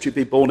except you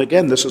be born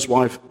again. This is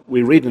why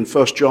we read in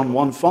 1 John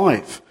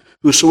 1:5,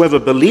 whosoever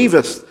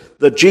believeth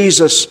that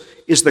Jesus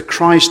is the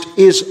Christ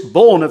is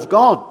born of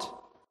God.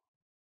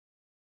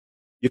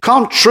 You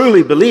can't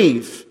truly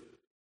believe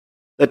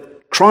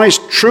that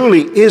Christ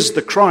truly is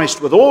the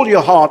Christ with all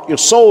your heart, your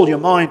soul, your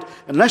mind,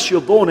 unless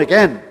you're born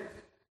again.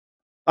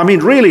 I mean,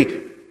 really,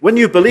 when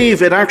you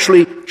believe, it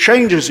actually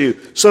changes you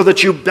so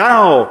that you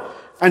bow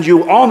and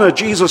you honor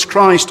Jesus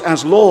Christ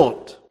as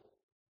Lord.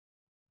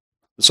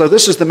 So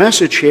this is the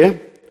message here,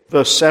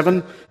 verse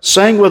 7,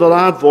 saying with a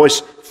loud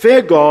voice,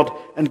 fear God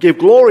and give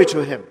glory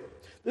to him.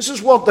 This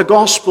is what the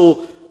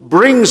gospel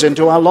brings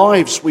into our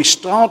lives. We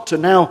start to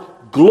now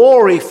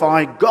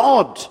glorify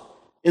God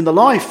in the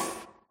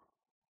life.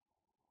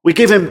 We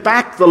give him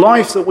back the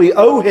life that we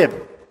owe him.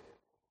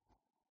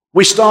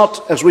 We start,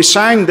 as we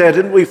sang there,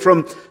 didn't we,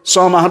 from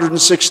Psalm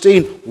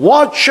 116,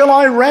 what shall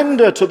I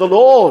render to the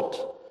Lord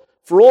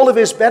for all of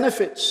his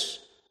benefits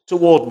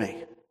toward me?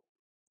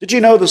 Did you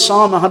know the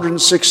Psalm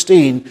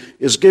 116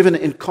 is given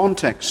in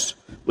context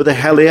with a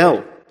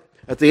Hallel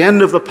at the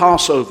end of the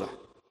Passover?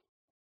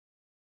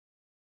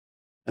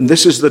 And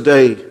this is the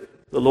day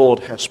the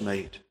Lord has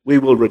made. We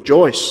will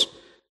rejoice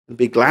and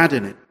be glad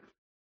in it.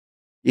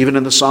 Even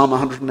in the Psalm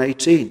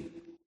 118.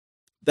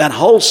 That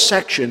whole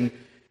section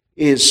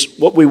is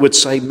what we would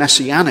say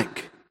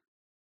messianic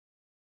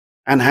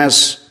and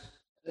has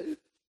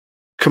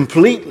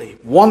completely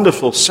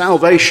wonderful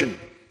salvation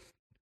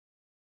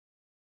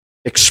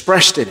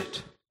expressed in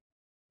it.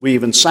 We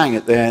even sang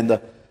it there in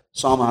the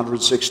Psalm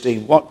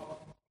 116. What?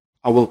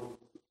 I will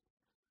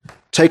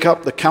take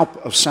up the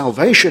cup of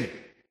salvation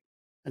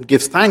and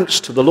give thanks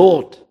to the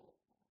Lord.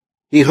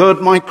 He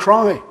heard my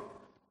cry.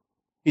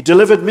 He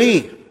delivered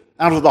me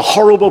out of the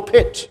horrible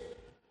pit.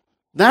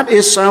 That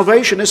is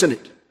salvation, isn't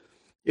it?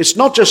 It's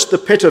not just the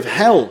pit of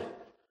hell,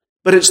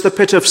 but it's the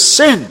pit of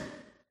sin.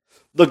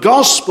 The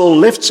gospel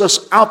lifts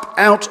us up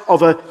out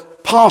of a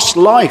past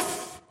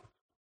life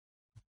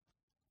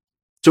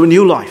to a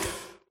new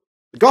life.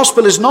 The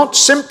gospel is not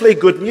simply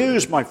good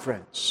news, my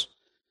friends,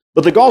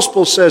 but the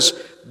gospel says,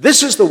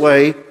 this is the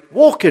way,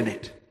 walk in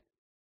it.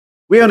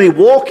 We only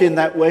walk in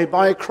that way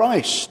by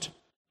Christ.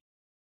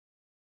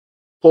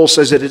 Paul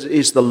says it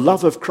is the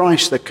love of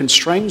Christ that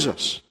constrains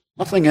us.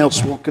 Nothing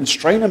else will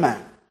constrain a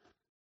man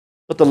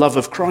but the love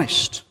of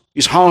Christ.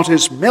 His heart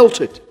is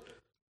melted.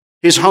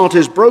 His heart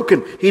is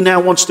broken. He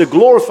now wants to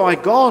glorify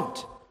God.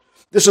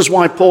 This is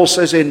why Paul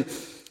says in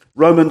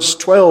Romans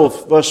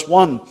 12, verse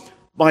 1,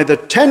 by the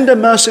tender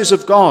mercies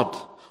of God,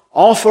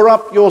 offer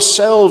up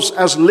yourselves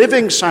as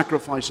living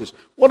sacrifices.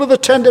 What are the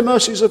tender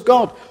mercies of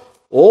God?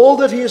 All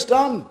that he has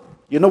done.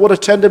 You know what a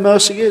tender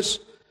mercy is?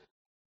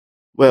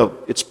 Well,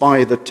 it's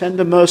by the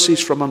tender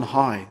mercies from on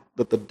high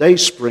that the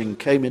dayspring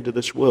came into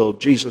this world,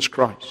 Jesus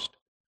Christ.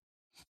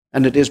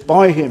 And it is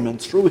by him and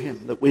through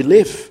him that we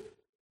live.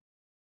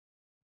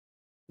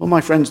 Well, my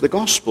friends, the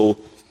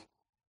gospel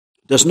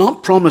does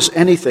not promise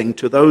anything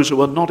to those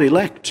who are not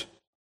elect.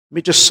 Let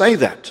me just say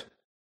that.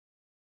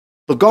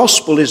 The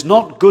gospel is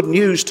not good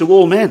news to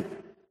all men.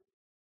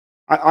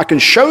 I can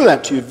show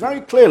that to you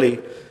very clearly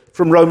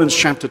from Romans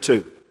chapter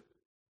 2.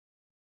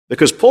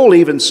 Because Paul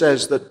even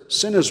says that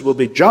sinners will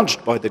be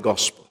judged by the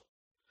gospel.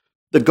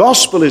 The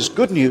gospel is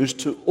good news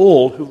to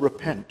all who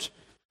repent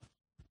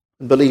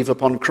and believe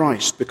upon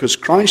Christ, because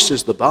Christ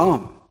is the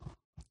balm.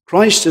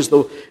 Christ is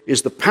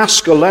the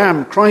paschal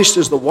lamb. Christ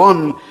is the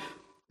one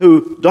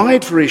who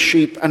died for his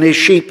sheep, and his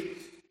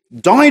sheep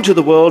died to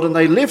the world and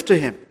they live to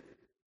him.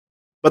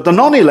 But the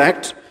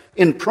non-elect,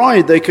 in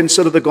pride, they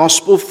consider the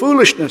gospel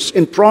foolishness.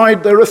 In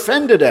pride, they're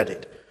offended at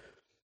it.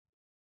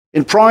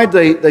 In pride,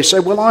 they say,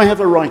 well, I have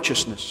a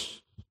righteousness.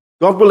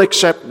 God will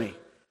accept me.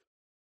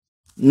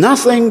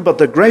 Nothing but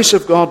the grace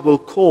of God will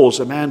cause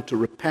a man to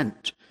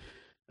repent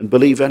and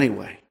believe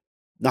anyway.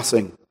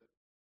 Nothing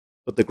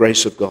but the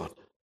grace of God.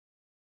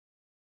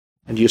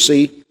 And you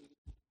see,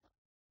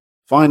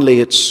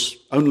 finally, it's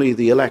only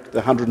the elect, the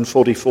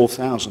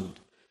 144,000,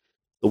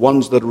 the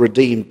ones that are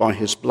redeemed by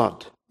his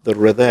blood, that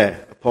are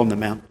there upon the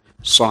Mount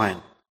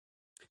Zion.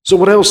 So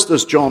what else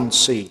does John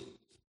see?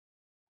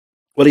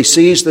 Well, he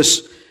sees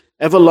this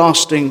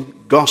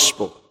everlasting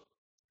gospel.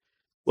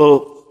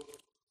 Well,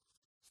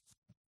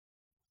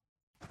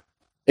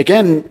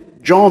 again,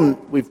 John,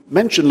 we've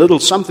mentioned a little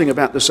something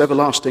about this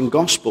everlasting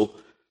gospel.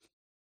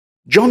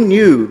 John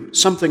knew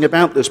something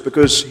about this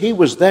because he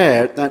was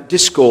there at that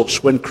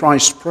discourse when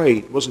Christ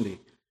prayed, wasn't he?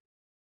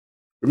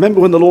 Remember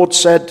when the Lord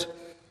said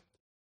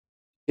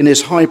in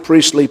his high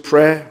priestly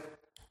prayer,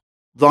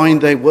 thine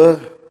they were,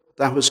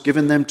 thou hast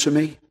given them to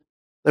me.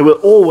 They were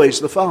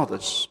always the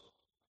Father's,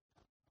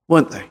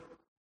 weren't they?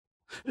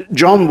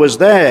 John was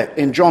there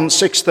in John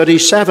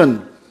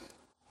 6:37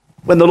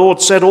 when the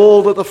Lord said,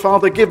 all that the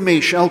Father give me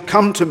shall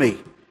come to me.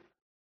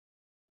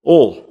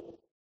 All.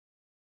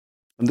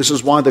 And this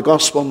is why the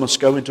gospel must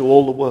go into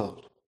all the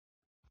world.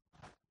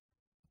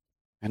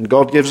 And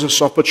God gives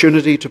us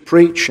opportunity to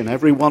preach, and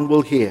everyone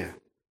will hear.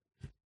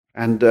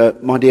 And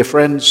my dear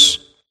friends,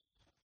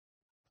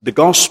 the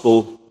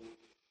gospel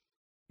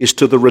is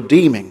to the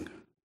redeeming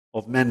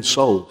of men's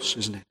souls,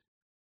 isn't it?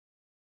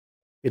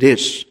 It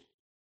is.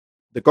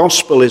 The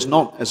gospel is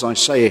not, as I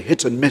say, a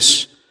hit and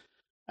miss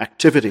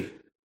activity,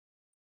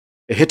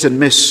 a hit and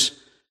miss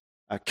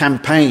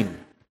campaign,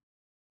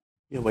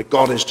 where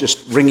God is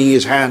just wringing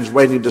his hands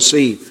waiting to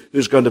see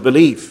who's going to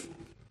believe.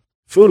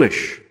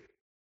 Foolish.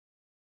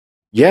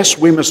 Yes,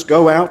 we must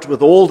go out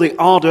with all the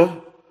ardor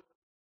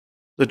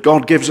that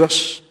God gives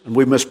us, and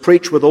we must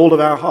preach with all of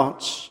our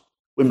hearts.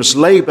 We must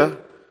labor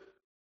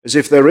as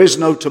if there is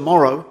no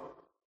tomorrow,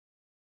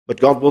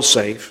 but God will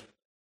save.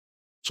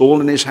 It's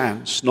all in his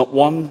hands. Not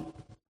one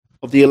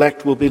of the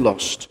elect will be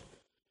lost.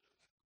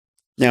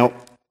 Now,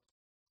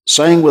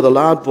 saying with a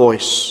loud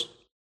voice,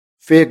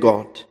 fear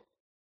God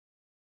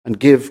and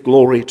give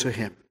glory to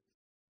him.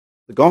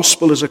 The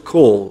gospel is a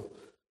call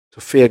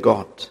to fear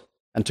God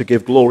and to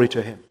give glory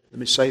to him. Let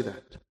me say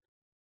that.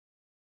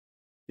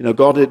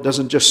 God, it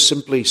doesn't just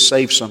simply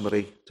save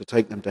somebody to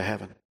take them to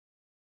heaven,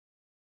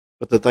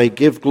 but that they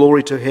give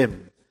glory to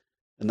him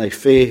and they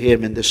fear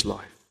him in this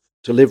life,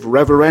 to live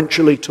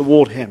reverentially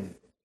toward him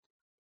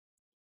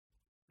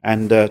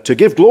and to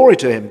give glory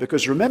to him.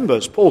 Because remember,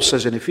 as Paul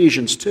says in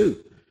Ephesians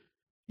 2,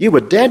 you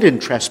were dead in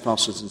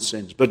trespasses and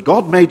sins, but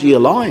God made you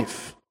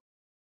alive.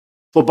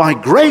 For by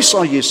grace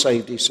are you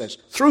saved, he says,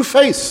 through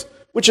faith,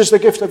 which is the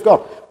gift of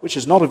God, which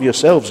is not of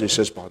yourselves, he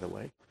says, by the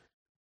way,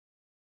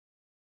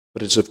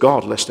 but it's of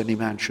God, lest any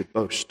man should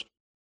boast.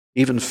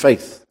 Even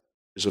faith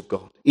is of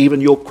God.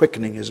 Even your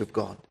quickening is of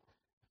God.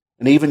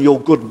 And even your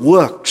good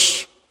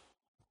works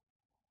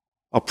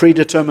are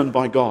predetermined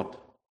by God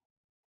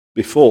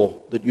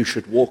before that you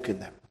should walk in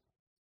them.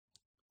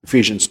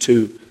 Ephesians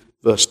 2,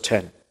 verse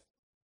 10.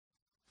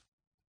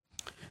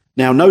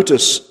 Now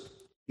notice,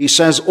 he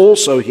says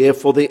also here,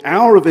 for the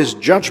hour of his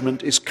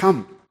judgment is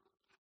come.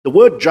 The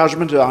word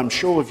judgment, I'm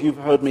sure if you've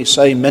heard me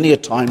say many a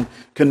time,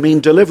 can mean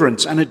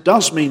deliverance, and it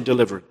does mean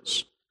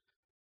deliverance.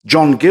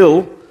 John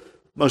Gill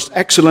most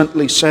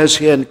excellently says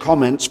here in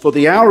comments, for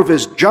the hour of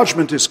his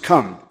judgment is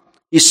come.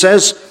 He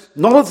says,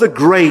 not of the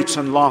great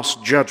and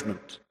last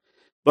judgment,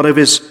 but of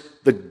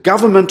the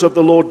government of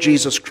the Lord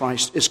Jesus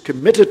Christ is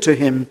committed to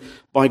him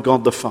by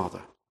God the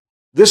Father.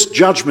 This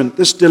judgment,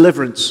 this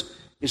deliverance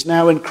is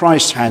now in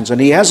Christ's hands, and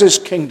he has his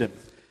kingdom.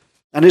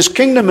 And his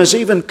kingdom has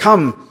even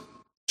come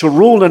to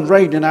rule and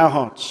reign in our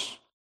hearts.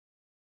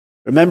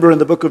 Remember in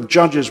the book of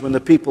Judges, when the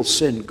people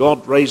sinned,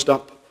 God raised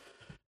up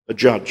a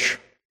judge,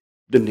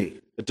 didn't he?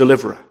 A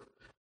deliverer.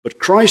 But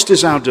Christ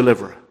is our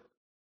deliverer.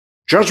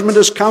 Judgment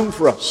has come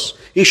for us.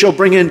 He shall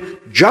bring in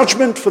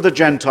judgment for the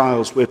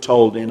Gentiles, we're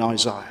told in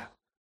Isaiah.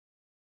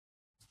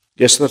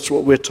 Yes, that's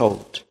what we're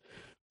told.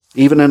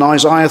 Even in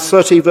Isaiah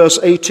 30, verse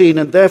 18,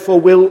 and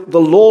therefore will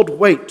the Lord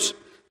wait,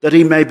 that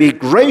he may be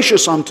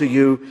gracious unto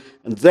you,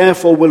 and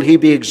therefore will he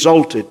be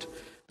exalted,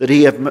 that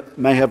he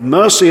may have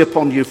mercy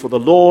upon you, for the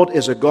Lord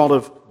is a God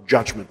of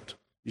judgment.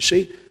 You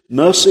see,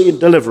 mercy and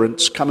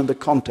deliverance come in the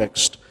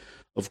context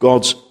of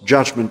God's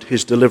judgment,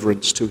 his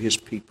deliverance to his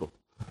people.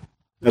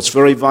 That's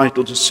very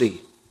vital to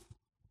see.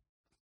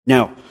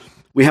 Now,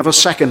 we have a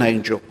second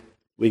angel.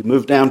 We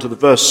move down to the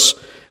verse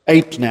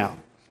 8 now.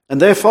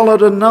 And there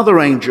followed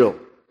another angel,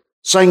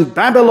 saying,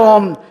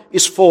 Babylon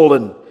is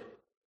fallen,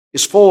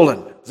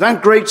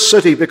 that great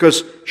city,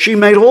 because she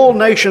made all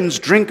nations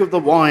drink of the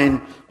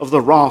wine of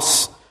the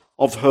wrath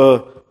of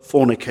her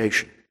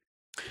fornication.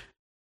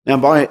 Now,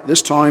 by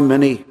this time,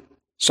 many,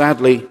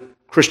 sadly,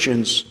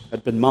 Christians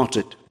had been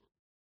martyred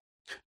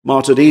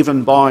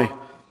even by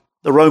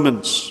the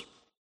Romans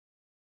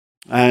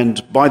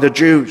and by the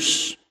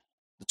Jews.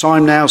 The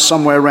time now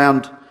somewhere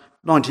around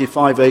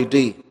 95 AD.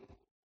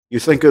 You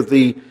think of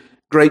the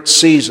great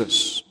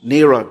Caesars,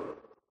 Nero,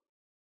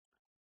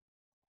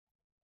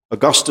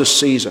 Augustus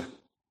Caesar,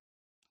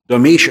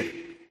 Domitian,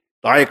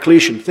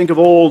 Diocletian. Think of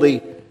all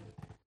the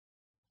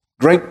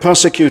great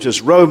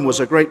persecutors. Rome was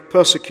a great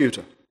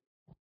persecutor.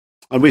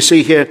 And we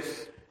see here,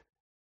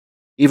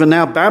 even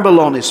now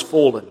Babylon is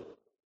fallen.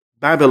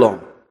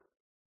 Babylon.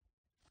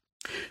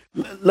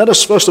 Let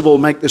us first of all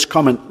make this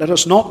comment. Let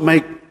us not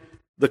make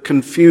the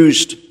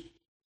confused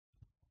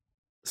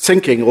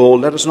thinking, or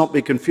let us not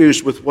be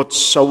confused with what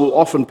so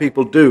often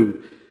people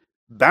do.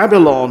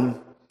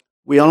 Babylon,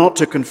 we are not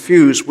to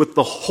confuse with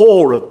the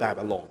whore of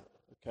Babylon.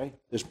 Okay?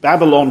 There's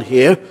Babylon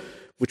here,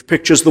 which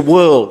pictures the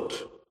world.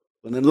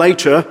 And then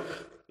later,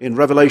 in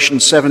Revelation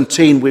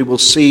 17, we will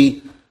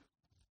see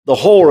the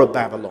whore of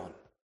Babylon,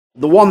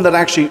 the one that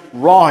actually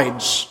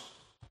rides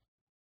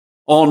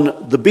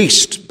on the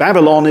beast.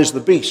 Babylon is the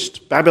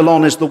beast.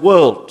 Babylon is the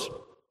world.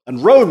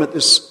 And Rome at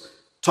this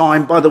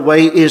time, by the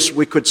way, is,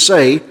 we could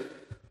say,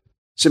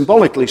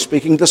 symbolically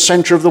speaking, the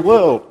center of the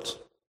world.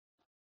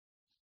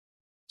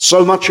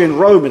 So much in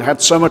Rome, it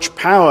had so much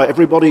power.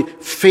 Everybody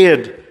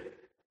feared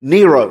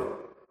Nero.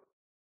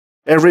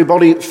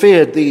 Everybody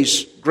feared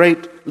these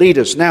great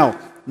leaders. Now,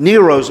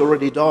 Nero's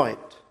already died.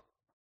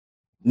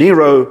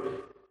 Nero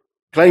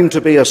claimed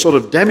to be a sort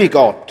of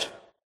demigod.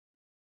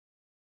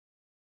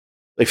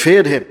 They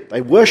feared him.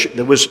 They worshipped.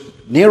 There was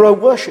Nero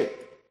worship.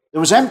 There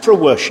was emperor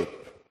worship.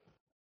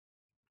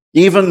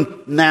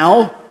 Even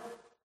now,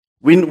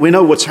 we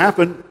know what's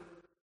happened.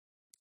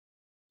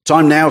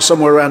 Time now,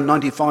 somewhere around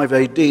 95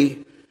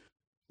 AD,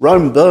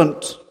 Rome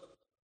burnt.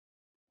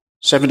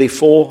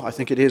 74, I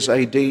think it is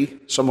AD,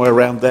 somewhere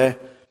around there.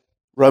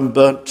 Rome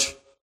burnt.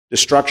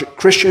 Destruction.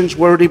 Christians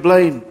were already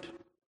blamed.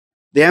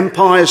 The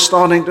empire is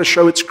starting to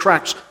show its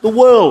cracks. The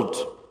world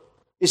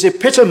is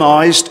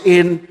epitomized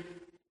in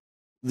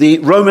the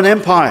Roman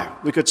Empire,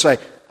 we could say.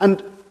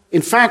 And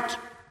in fact,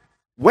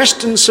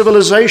 Western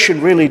civilization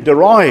really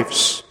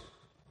derives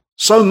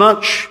so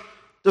much,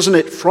 doesn't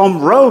it,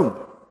 from Rome.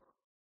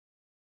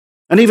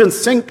 And even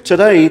think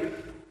today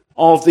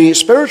of the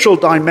spiritual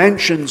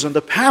dimensions and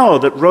the power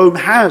that Rome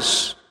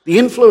has, the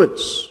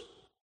influence.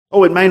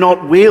 Oh, it may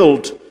not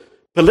wield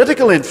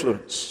political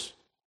influence,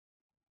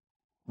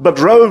 but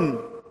Rome,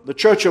 the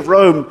Church of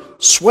Rome,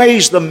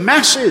 sways the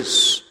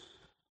masses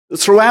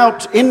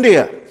throughout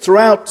India,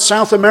 throughout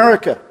South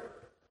America.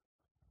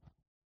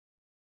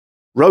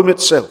 Rome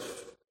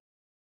itself.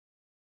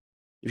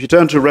 If you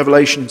turn to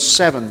Revelation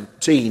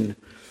 17,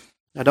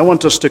 I don't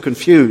want us to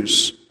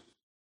confuse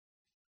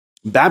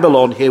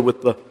Babylon here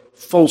with the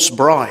false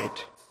bride,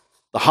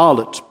 the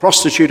harlot,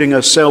 prostituting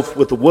herself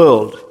with the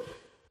world,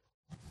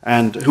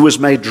 and who was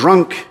made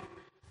drunk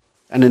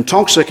and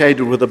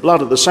intoxicated with the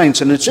blood of the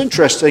saints. And it's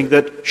interesting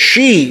that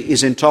she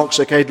is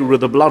intoxicated with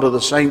the blood of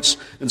the saints,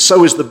 and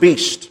so is the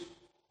beast.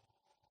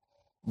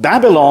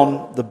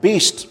 Babylon, the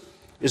beast,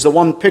 is the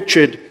one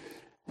pictured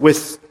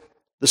with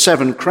the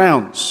 7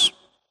 crowns.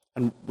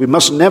 And we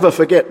must never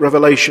forget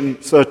Revelation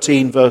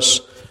 13,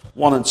 verse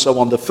 1 and so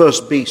on, the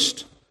first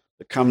beast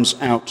that comes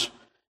out.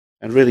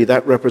 And really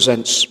that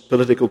represents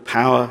political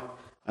power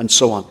and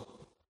so on.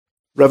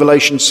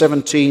 Revelation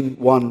 17,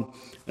 1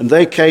 And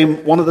there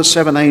came one of the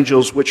seven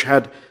angels which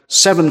had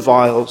 7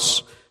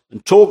 vials,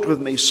 and talked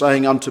with me,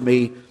 saying unto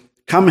me,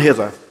 Come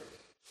hither,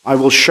 I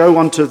will show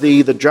unto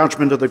thee the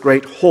judgment of the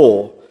great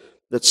whore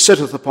that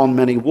sitteth upon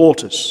many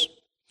waters,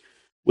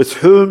 with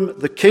whom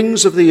the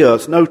kings of the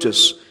earth,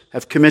 notice,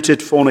 have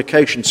committed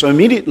fornication. So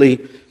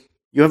immediately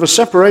you have a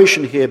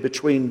separation here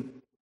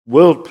between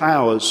world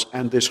powers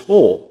and this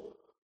whore.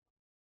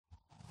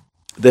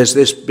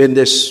 There's been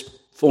this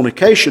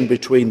fornication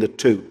between the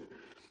two.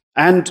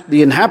 And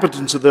the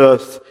inhabitants of the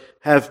earth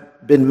have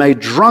been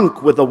made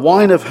drunk with the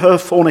wine of her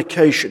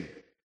fornication.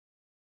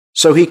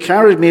 So he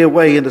carried me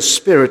away in the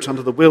spirit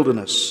unto the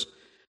wilderness.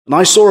 And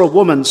I saw a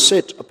woman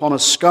sit upon a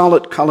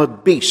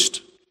scarlet-colored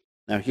beast.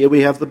 Now here we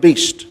have the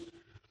beast,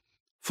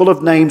 full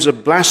of names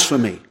of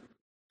blasphemy,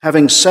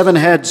 having 7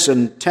 heads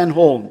and 10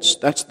 horns.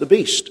 That's the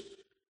beast.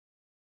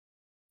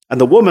 And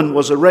the woman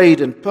was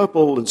arrayed in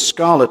purple and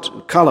scarlet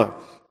in color,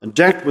 and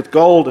decked with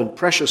gold and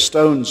precious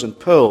stones and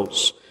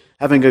pearls,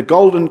 having a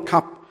golden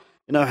cup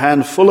in her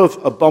hand full of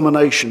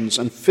abominations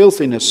and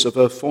filthiness of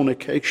her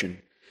fornication.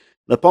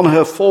 And upon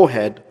her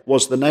forehead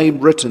was the name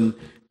written,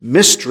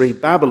 Mystery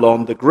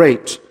Babylon the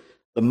Great,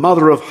 the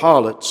mother of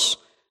harlots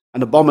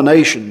and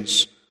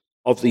abominations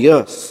of the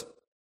earth.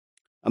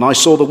 And I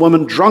saw the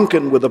woman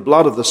drunken with the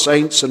blood of the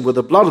saints and with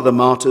the blood of the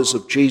martyrs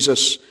of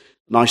Jesus.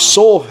 And I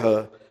saw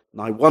her,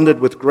 and I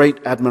wondered with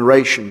great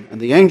admiration. And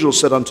the angel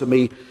said unto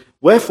me,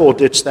 Wherefore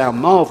didst thou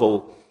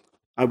marvel?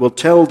 I will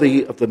tell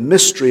thee of the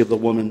mystery of the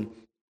woman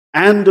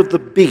and of the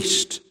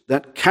beast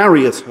that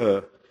carrieth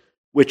her,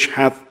 which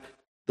hath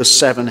the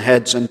 7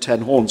 heads and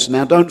 10 horns.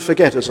 Now don't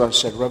forget, as I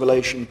said,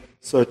 Revelation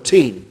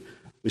 13.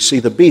 We see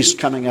the beast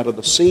coming out of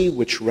the sea,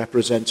 which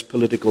represents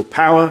political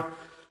power.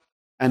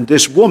 And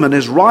this woman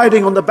is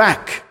riding on the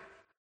back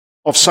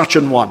of such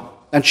an one.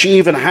 And she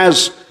even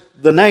has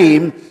the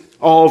name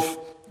of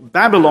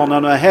Babylon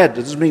on her head.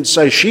 It doesn't mean to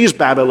say she's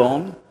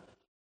Babylon,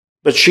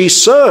 but she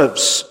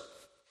serves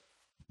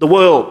the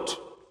world.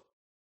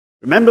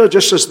 Remember,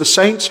 just as the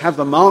saints have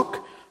the mark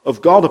of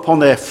God upon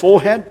their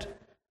forehead,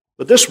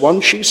 but this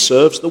one, she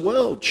serves the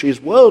world. She's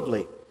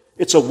worldly.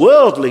 It's a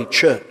worldly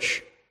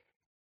church.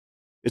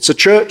 It's a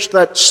church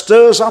that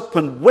stirs up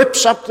and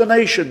whips up the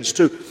nations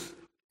to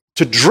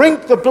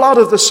drink the blood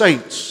of the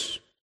saints.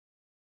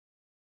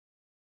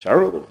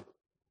 Terrible.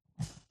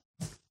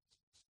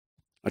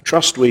 I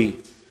trust we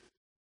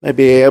may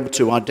be able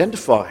to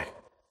identify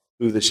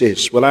who this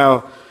is. Well,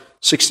 our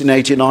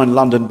 1689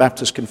 London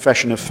Baptist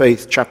Confession of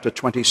Faith, chapter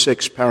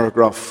 26,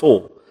 paragraph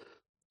 4,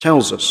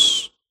 tells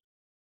us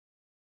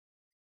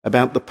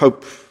about the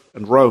Pope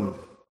and Rome.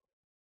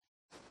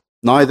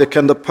 Neither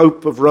can the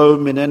Pope of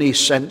Rome in any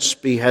sense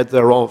be head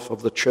thereof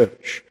of the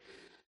church,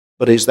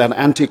 but is that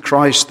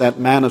Antichrist, that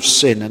man of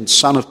sin and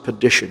son of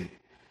perdition,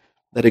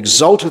 that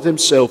exalteth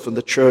himself in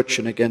the church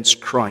and against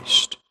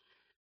Christ,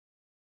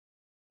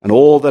 and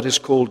all that is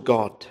called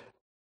God,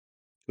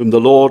 whom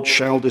the Lord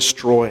shall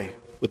destroy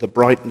with the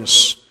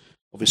brightness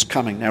of his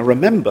coming. Now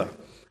remember,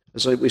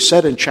 as we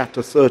said in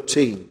chapter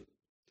 13,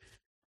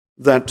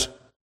 that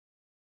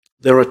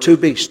there are 2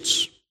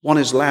 beasts. One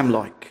is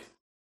lamb-like,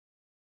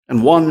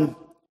 and one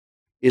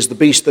is the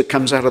beast that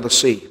comes out of the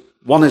sea.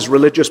 One is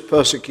religious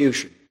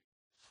persecution,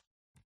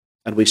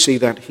 and we see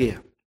that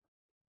here.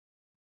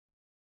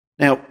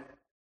 Now,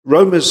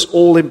 Rome is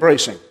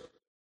all-embracing.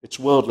 It's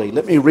worldly.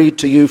 Let me read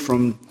to you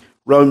from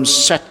Rome's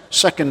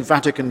Second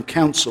Vatican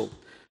Council,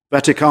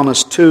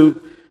 Vaticanus II,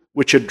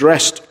 which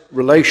addressed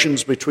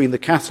relations between the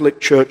Catholic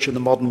Church and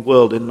the modern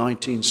world in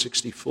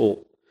 1964.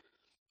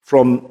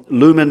 From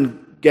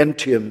Lumen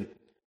Gentium,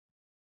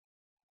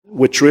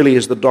 which really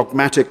is the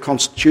dogmatic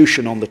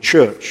constitution on the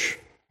church,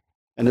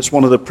 and it's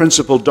one of the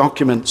principal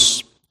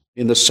documents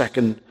in the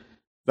Second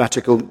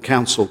Vatican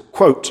Council.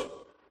 Quote,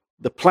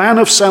 "The plan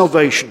of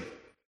salvation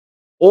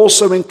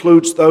also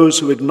includes those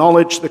who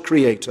acknowledge the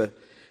Creator,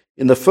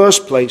 in the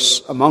first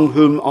place among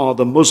whom are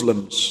the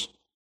Muslims.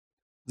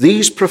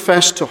 These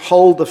profess to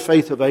hold the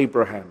faith of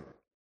Abraham,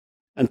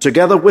 and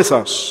together with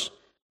us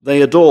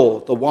they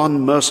adore the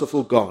one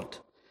merciful God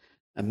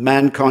and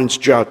mankind's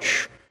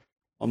judge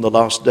on the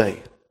last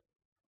day."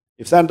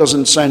 If that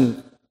doesn't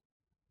send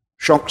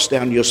shocks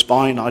down your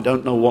spine, I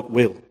don't know what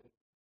will.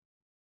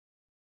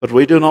 But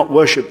we do not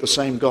worship the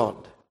same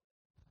God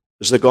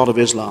as the God of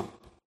Islam.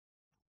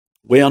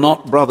 We are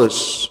not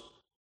brothers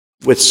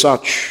with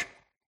such.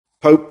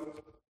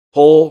 Pope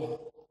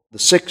Paul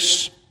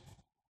VI,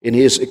 in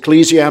his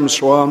Ecclesiam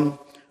Suam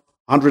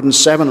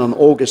 107 on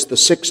August the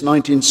 6th,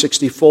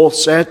 1964,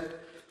 said,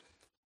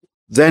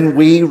 "Then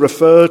we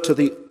refer to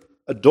the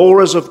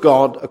adorers of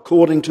God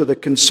according to the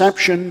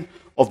conception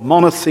of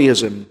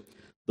monotheism,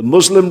 the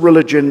Muslim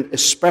religion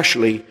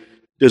especially,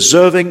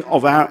 deserving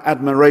of our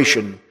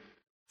admiration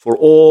for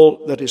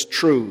all that is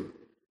true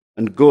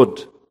and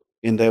good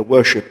in their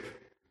worship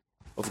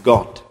of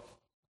God."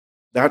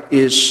 That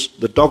is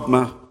the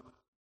dogma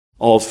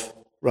of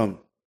Rome.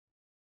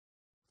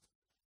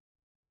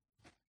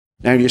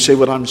 Now you see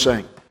what I'm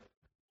saying.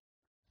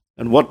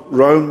 And what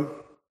Rome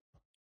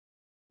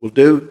will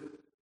do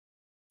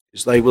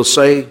is they will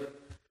say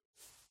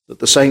that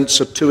the saints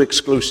are too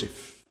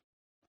exclusive.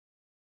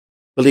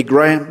 Billy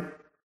Graham,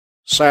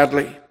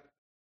 sadly,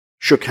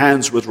 shook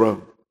hands with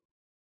Rome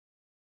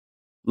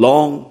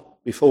long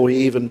before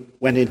he even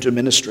went into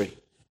ministry.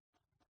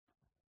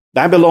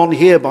 Babylon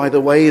here, by the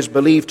way, is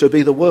believed to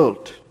be the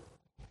world.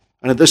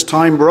 And at this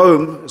time,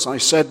 Rome, as I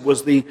said,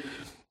 was the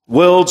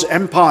world's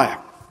empire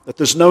at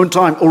this known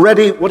time.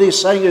 Already what he's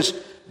saying is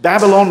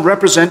Babylon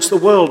represents the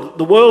world.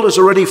 The world has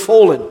already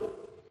fallen.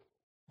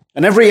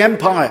 And every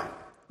empire,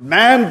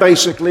 man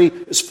basically,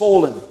 is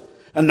fallen.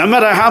 And no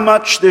matter how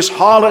much this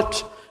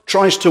harlot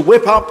tries to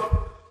whip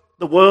up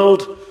the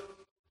world,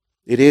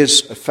 it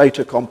is a fait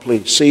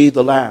accompli. See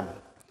the Lamb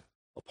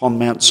upon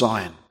Mount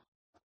Zion.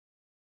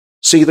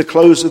 See the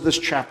close of this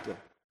chapter.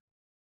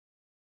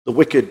 The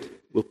wicked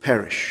will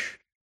perish.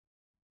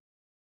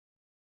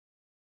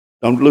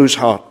 Don't lose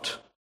heart.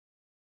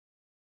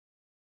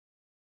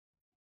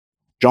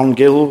 John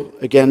Gill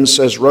again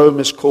says Rome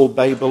is called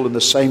Babel in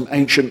the same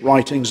ancient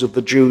writings of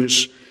the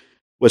Jews,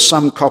 where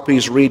some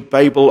copies read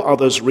Babel,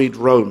 others read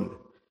Rome.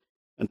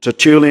 And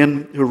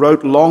Tertullian, who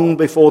wrote long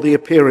before the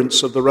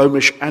appearance of the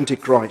Romish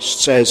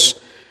Antichrist, says,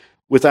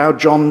 without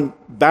John,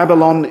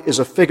 Babylon is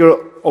a figure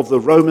of the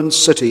Roman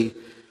city,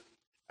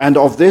 and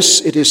of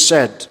this it is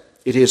said,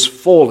 it is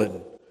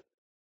fallen,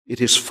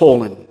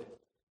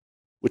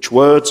 which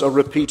words are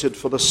repeated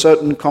for the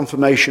certain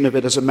confirmation of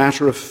it as a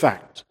matter of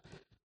fact.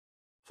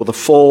 For the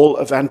fall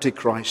of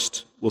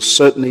Antichrist will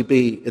certainly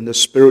be in the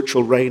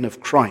spiritual reign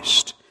of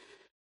Christ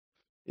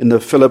in the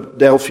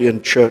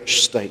Philadelphian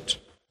church state.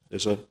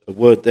 There's a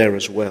word there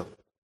as well.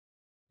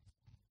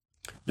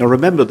 Now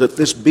remember that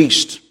this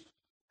beast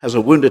has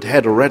a wounded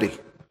head already. Do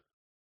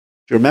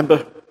you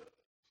remember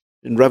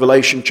in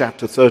Revelation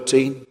chapter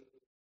 13?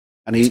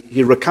 And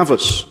he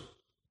recovers.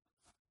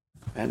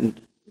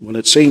 And when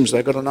it seems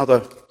they've got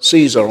another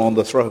Caesar on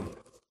the throne.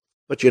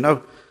 But you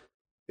know,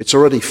 it's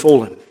already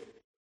fallen.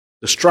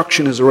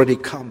 Destruction has already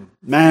come.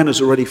 Man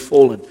has already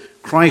fallen.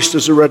 Christ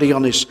is already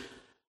on his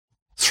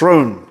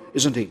throne,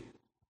 isn't he?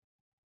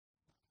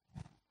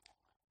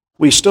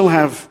 We still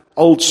have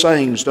old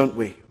sayings, don't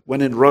we?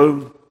 When in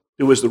Rome,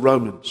 do as the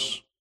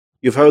Romans.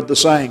 You've heard the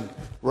saying,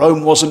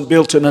 Rome wasn't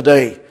built in a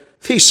day.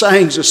 These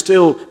sayings are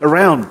still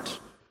around,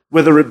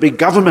 whether it be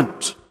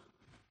government.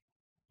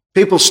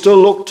 People still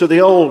look to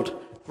the old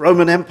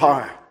Roman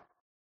Empire.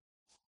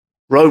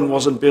 Rome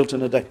wasn't built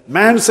in a day.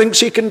 Man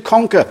thinks he can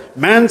conquer.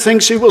 Man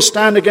thinks he will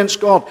stand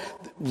against God.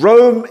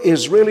 Rome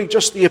is really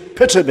just the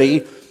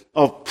epitome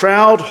of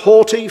proud,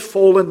 haughty,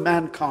 fallen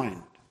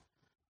mankind.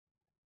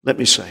 Let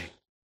me say,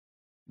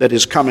 that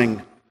is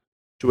coming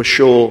to a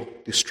sure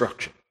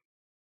destruction.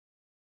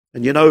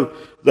 And you know,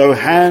 though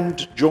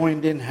hand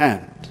joined in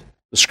hand,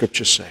 the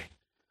scriptures say,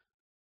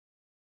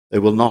 they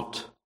will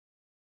not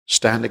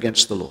stand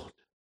against the Lord.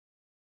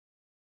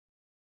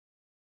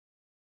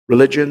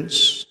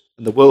 Religions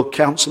and the World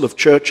Council of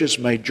Churches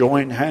may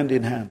join hand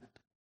in hand,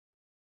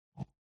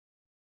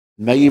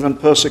 may even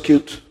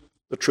persecute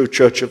the true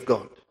church of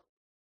God.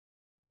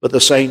 But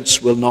the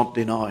saints will not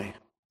deny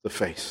the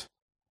faith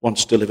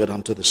once delivered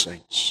unto the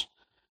saints.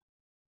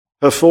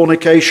 Her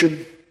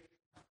fornication,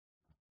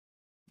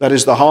 that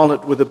is the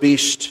harlot with the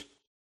beast,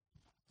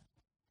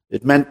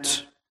 it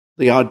meant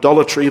the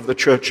idolatry of the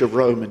Church of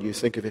Rome, and you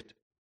think of it,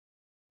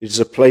 it is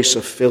a place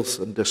of filth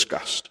and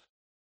disgust.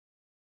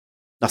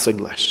 Nothing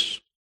less.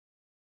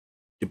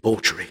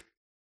 Debauchery.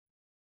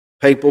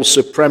 Papal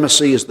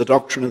supremacy is the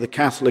doctrine of the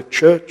Catholic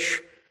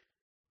Church,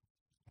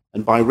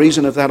 and by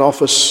reason of that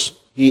office,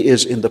 he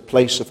is in the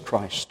place of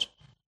Christ.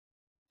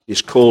 He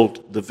is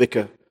called the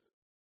Vicar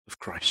of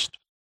Christ.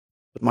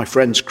 But my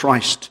friends,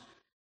 Christ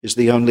is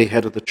the only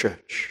head of the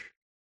church.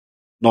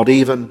 Not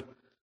even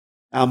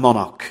our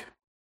monarch.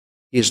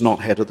 He is not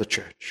head of the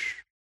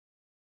church.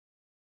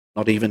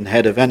 Not even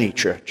head of any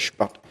church.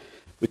 But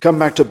we come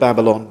back to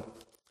Babylon.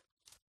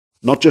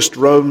 Not just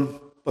Rome,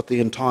 but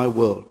the entire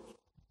world.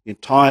 The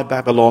entire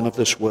Babylon of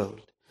this world.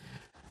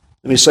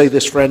 Let me say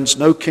this, friends,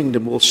 no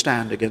kingdom will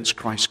stand against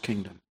Christ's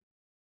kingdom.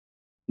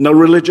 No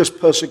religious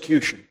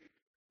persecution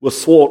will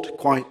thwart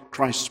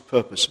Christ's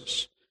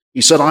purposes.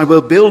 He said, I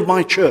will build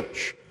my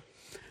church.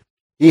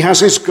 He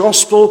has his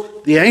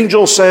gospel. The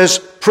angel says,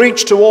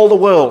 preach to all the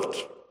world.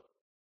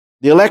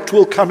 The elect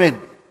will come in.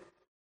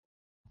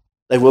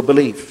 They will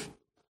believe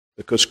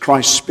because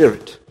Christ's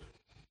Spirit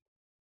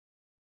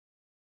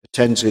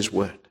attends his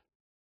word.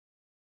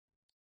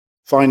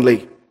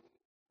 Finally,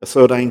 a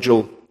third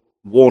angel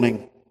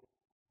warning.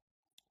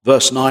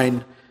 Verse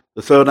 9,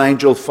 the third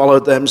angel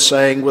followed them,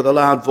 saying with a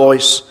loud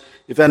voice,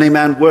 if any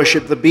man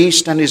worship the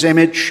beast and his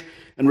image,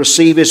 and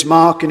receive his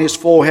mark in his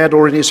forehead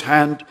or in his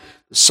hand,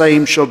 the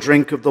same shall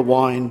drink of the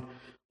wine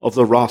of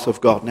the wrath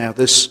of God. Now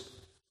this,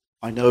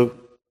 I know,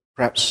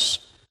 perhaps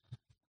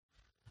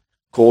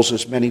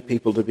causes many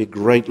people to be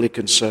greatly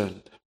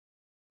concerned.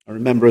 I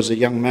remember as a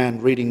young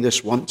man reading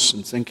this once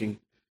and thinking,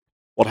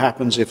 what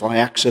happens if I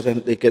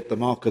accidentally get the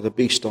mark of the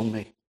beast on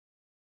me?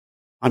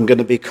 I'm going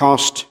to be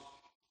cast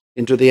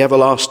into the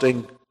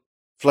everlasting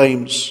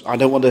flames. I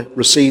don't want to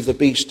receive the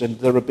beast. And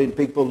there have been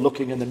people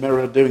looking in the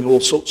mirror doing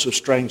all sorts of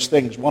strange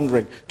things,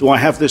 wondering, do I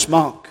have this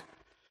mark?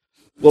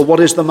 Well,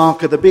 what is the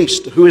mark of the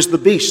beast? Who is the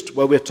beast?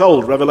 Well, we're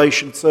told,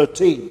 Revelation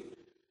 13,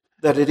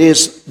 that it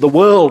is the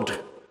world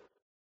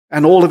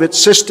and all of its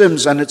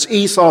systems and its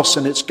ethos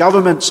and its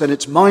governments and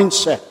its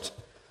mindset.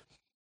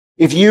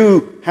 If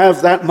you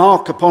have that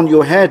mark upon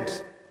your head,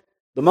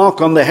 the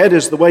mark on the head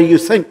is the way you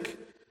think.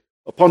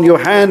 Upon your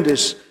hand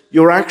is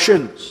your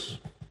actions.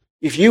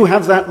 If you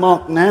have that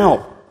mark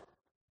now,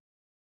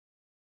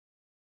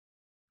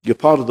 you're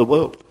part of the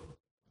world.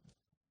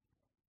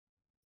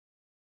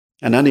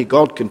 And only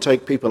God can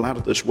take people out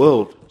of this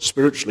world,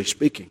 spiritually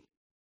speaking.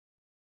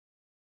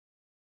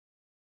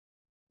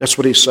 That's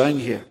what he's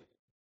saying here.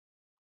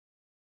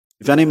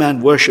 If any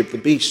man worship the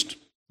beast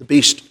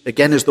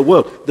again is the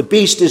world. The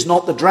beast is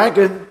not the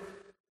dragon.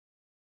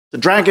 The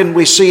dragon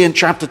we see in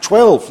chapter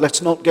 12.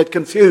 Let's not get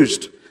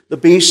confused. The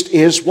beast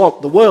is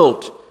what? The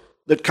world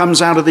that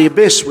comes out of the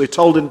abyss, we're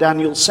told in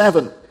Daniel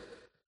 7.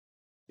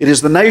 It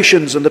is the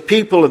nations and the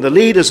people and the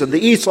leaders and the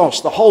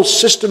ethos, the whole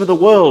system of the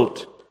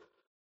world.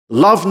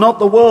 Love not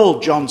the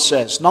world, John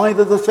says,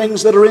 neither the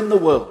things that are in the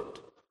world.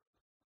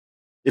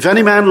 If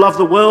any man love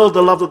the world,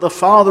 the love of the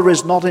Father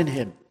is not in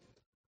him.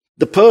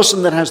 The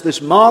person that has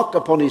this mark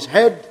upon his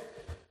head,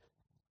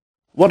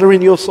 what are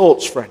in your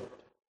thoughts, friend?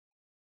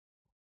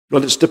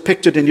 Well, it's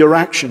depicted in your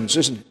actions,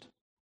 isn't it?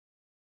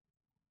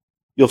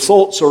 Your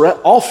thoughts are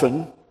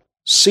often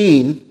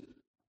seen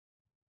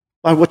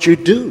by what you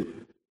do,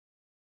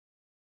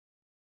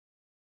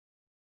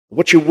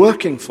 what you're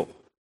working for,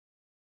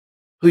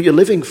 who you're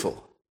living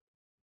for.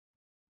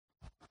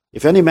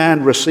 If any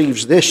man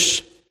receives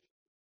this,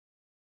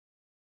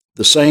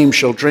 the same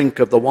shall drink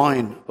of the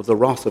wine of the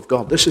wrath of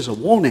God. This is a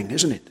warning,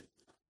 isn't it?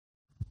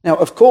 Now,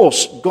 of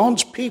course,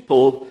 God's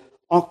people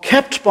are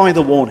kept by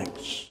the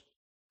warnings.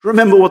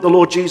 Remember what the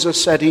Lord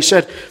Jesus said. He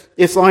said,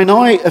 if thine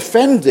eye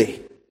offend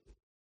thee,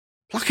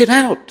 pluck it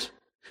out.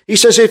 He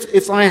says,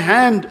 if thy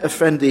hand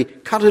offend thee,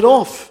 cut it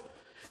off.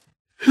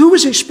 Who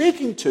was he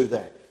speaking to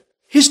there?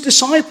 His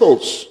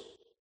disciples.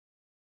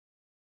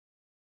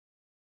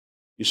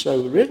 You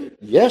say, really?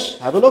 Yes,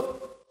 have a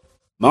look.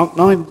 Mark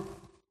 9. You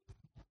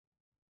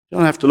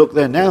don't have to look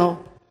there now.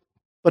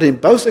 But in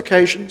both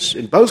occasions,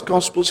 in both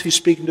Gospels, he's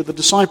speaking to the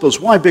disciples.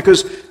 Why?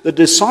 Because the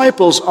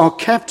disciples are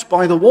kept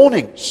by the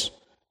warnings.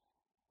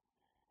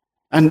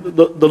 And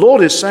the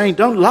Lord is saying,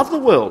 don't love the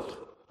world.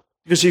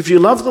 Because if you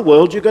love the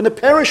world, you're going to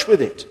perish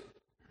with it.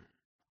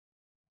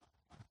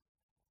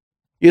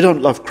 You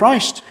don't love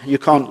Christ. You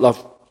can't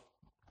love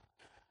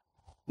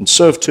and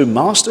serve two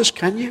masters,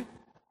 can you?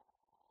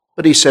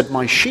 But he said,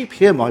 my sheep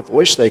hear my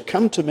voice. They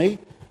come to me.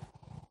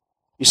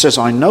 He says,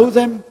 I know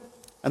them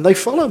and they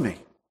follow me.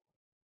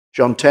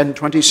 John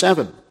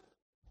 10:27.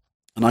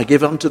 And I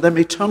give unto them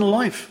eternal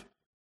life.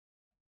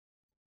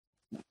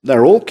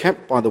 They're all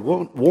kept by the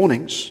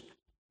warnings.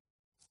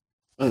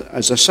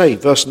 As I say,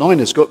 verse 9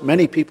 has got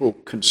many people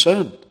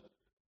concerned.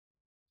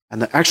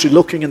 And they're actually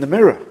looking in the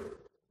mirror.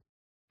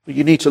 But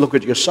you need to look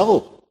at your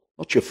soul,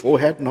 not your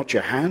forehead, not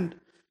your hand.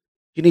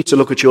 You need to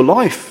look at your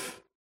life.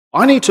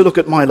 I need to look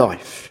at my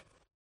life.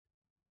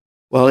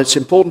 Well, it's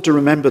important to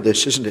remember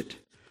this, isn't it?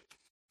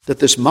 That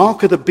this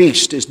mark of the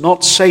beast is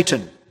not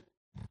Satan.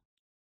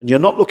 And you're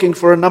not looking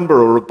for a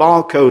number or a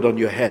barcode on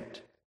your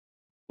head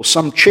or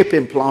some chip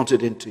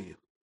implanted into you.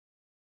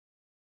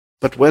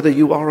 But whether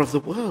you are of the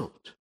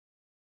world,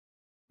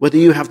 whether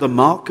you have the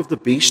mark of the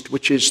beast,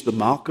 which is the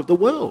mark of the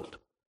world,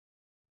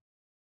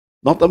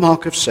 not the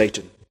mark of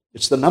Satan.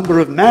 It's the number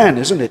of man,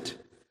 isn't it?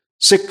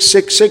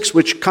 666,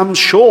 which comes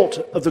short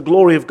of the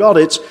glory of God.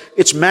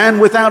 It's man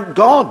without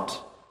God.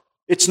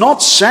 It's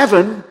not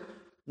 7.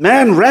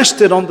 Man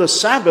rested on the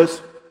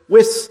Sabbath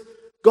with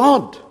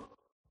God.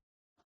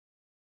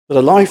 But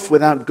a life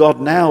without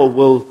God now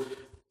will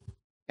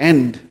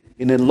end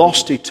in a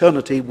lost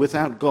eternity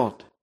without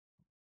God.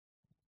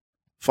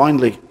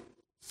 Finally,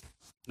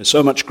 there's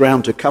so much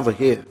ground to cover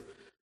here,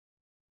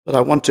 but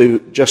I want to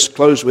just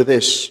close with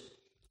this.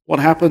 What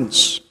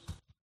happens?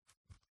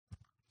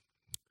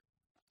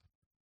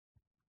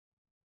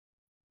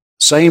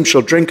 Same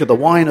shall drink of the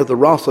wine of the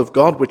wrath of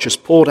God, which is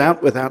poured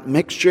out without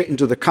mixture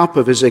into the cup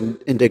of his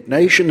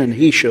indignation, and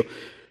he shall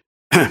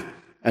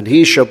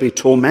be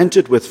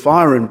tormented with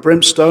fire and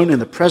brimstone in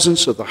the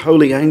presence of the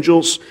holy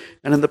angels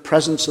and in the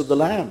presence of the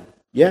Lamb.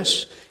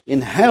 Yes,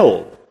 in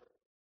hell,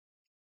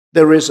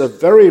 there is a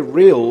very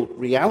real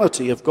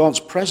reality of God's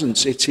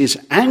presence. It's his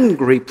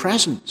angry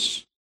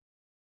presence.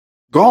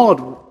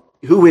 God,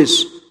 who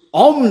is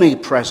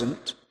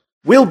omnipresent,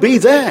 will be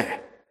there.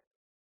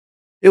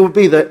 It will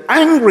be the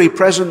angry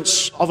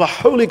presence of a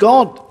holy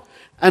God.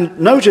 And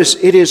notice,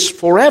 it is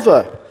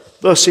forever.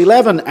 Verse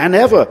 11, and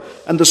ever.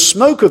 And the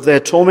smoke of their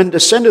torment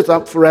descendeth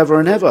up forever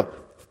and ever.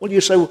 Well,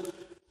 you say, well,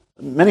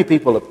 many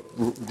people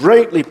are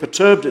greatly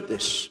perturbed at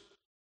this.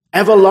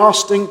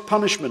 Everlasting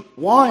punishment.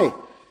 Why?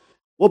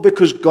 Well,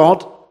 because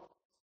God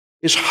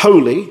is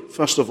holy,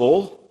 first of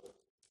all.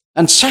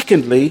 And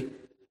secondly,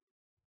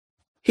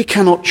 he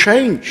cannot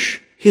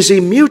change. He's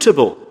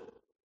immutable.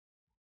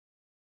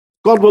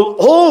 God will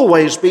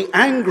always be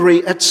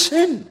angry at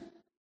sin.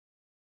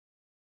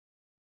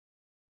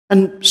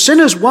 And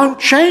sinners won't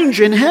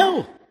change in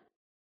hell.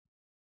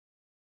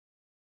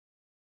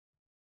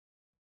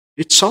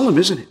 It's solemn,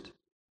 isn't it?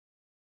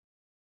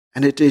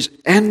 And it is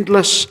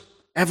endless,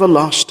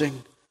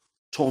 everlasting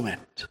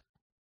torment.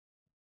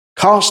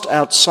 Cast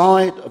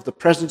outside of the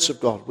presence of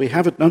God. We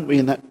have it, don't we,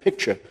 in that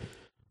picture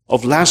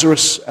of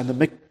Lazarus and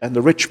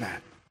the rich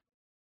man.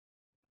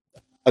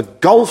 A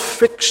gulf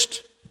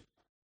fixed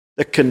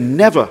that can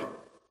never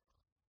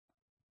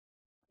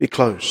be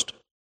closed.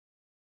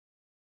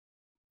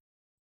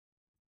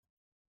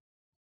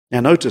 Now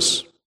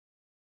notice,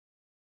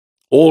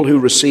 all who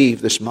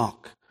receive this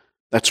mark,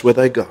 that's where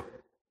they go.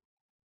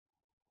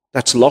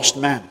 That's lost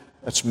man.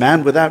 That's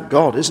man without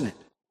God, isn't it?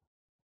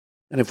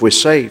 And if we're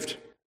saved, it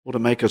ought to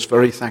make us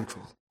very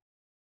thankful.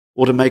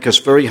 Ought to make us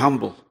very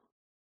humble.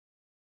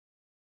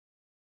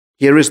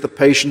 Here is the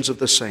patience of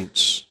the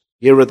saints.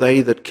 Here are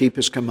they that keep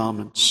his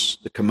commandments,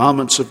 the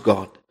commandments of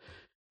God,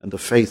 and the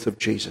faith of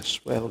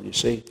Jesus. Well, you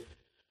see,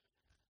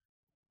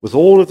 with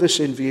all of this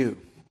in view,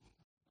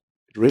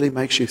 it really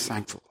makes you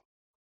thankful.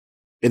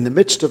 In the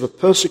midst of a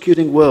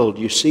persecuting world,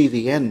 you see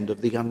the end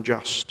of the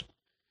unjust.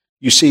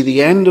 You see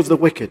the end of the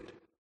wicked.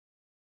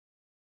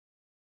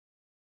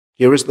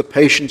 Here is the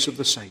patience of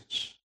the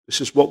saints.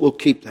 This is what will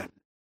keep them.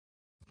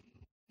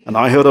 And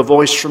I heard a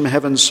voice from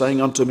heaven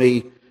saying unto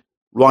me,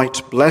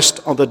 Write,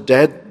 blessed are the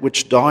dead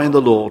which die in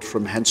the Lord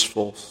from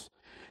henceforth.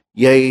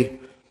 Yea,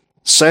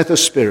 saith the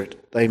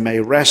Spirit, they may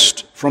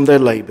rest from their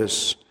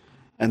labors,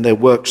 and their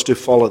works to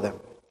follow them.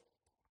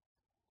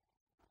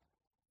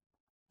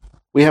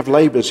 We have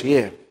labors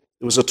here.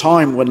 There was a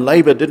time when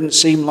labor didn't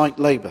seem like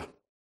labor.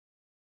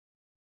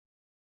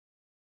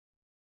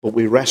 But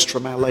we rest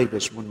from our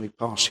labors when we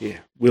pass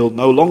here. We'll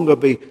no longer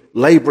be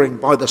laboring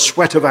by the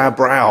sweat of our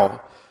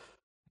brow,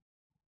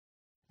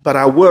 but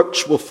our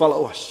works will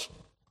follow us.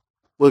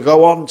 We'll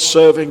go on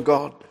serving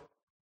God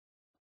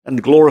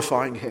and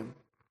glorifying him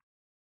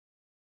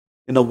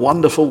in a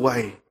wonderful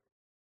way.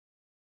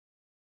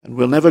 And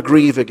we'll never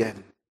grieve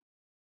again.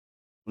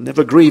 We'll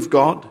never grieve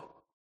God.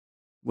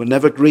 We'll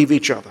never grieve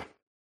each other.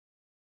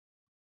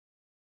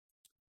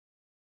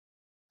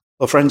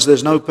 Well, friends,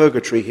 there's no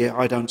purgatory here.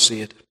 I don't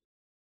see it.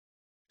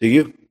 Do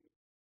you?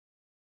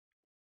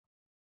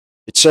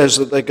 It says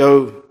that they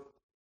go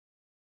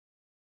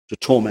to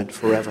torment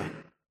forever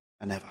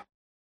and ever.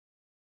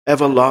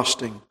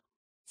 Everlasting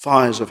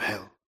fires of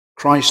hell.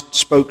 Christ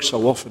spoke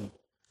so often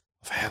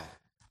of hell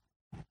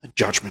and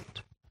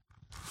judgment.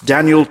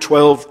 Daniel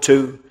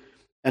 12:2,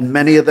 and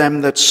many of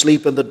them that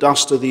sleep in the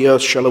dust of the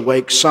earth shall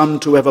awake, some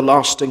to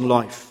everlasting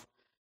life,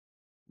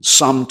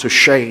 some to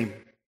shame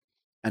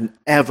and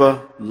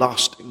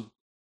everlasting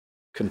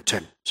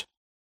contempt.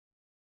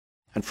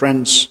 And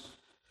friends,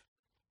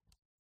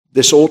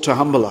 this ought to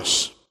humble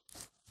us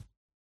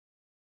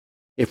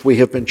if we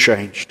have been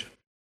changed.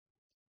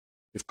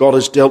 If God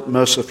has dealt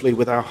mercifully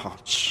with our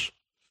hearts,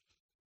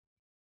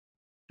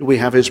 do we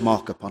have his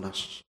mark upon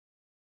us?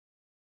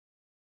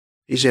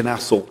 He's in our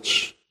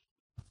thoughts.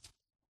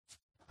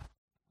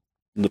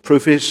 And the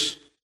proof is,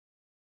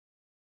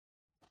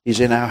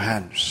 he's in our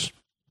hands.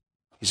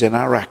 He's in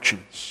our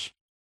actions.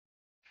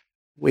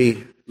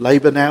 We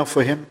labor now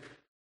for him,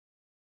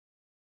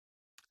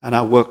 and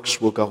our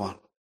works will go on.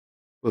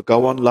 We'll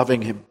go on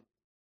loving him,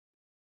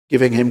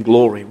 giving him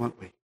glory, won't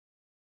we,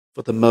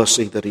 for the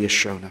mercy that he has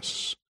shown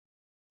us.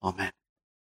 Amen.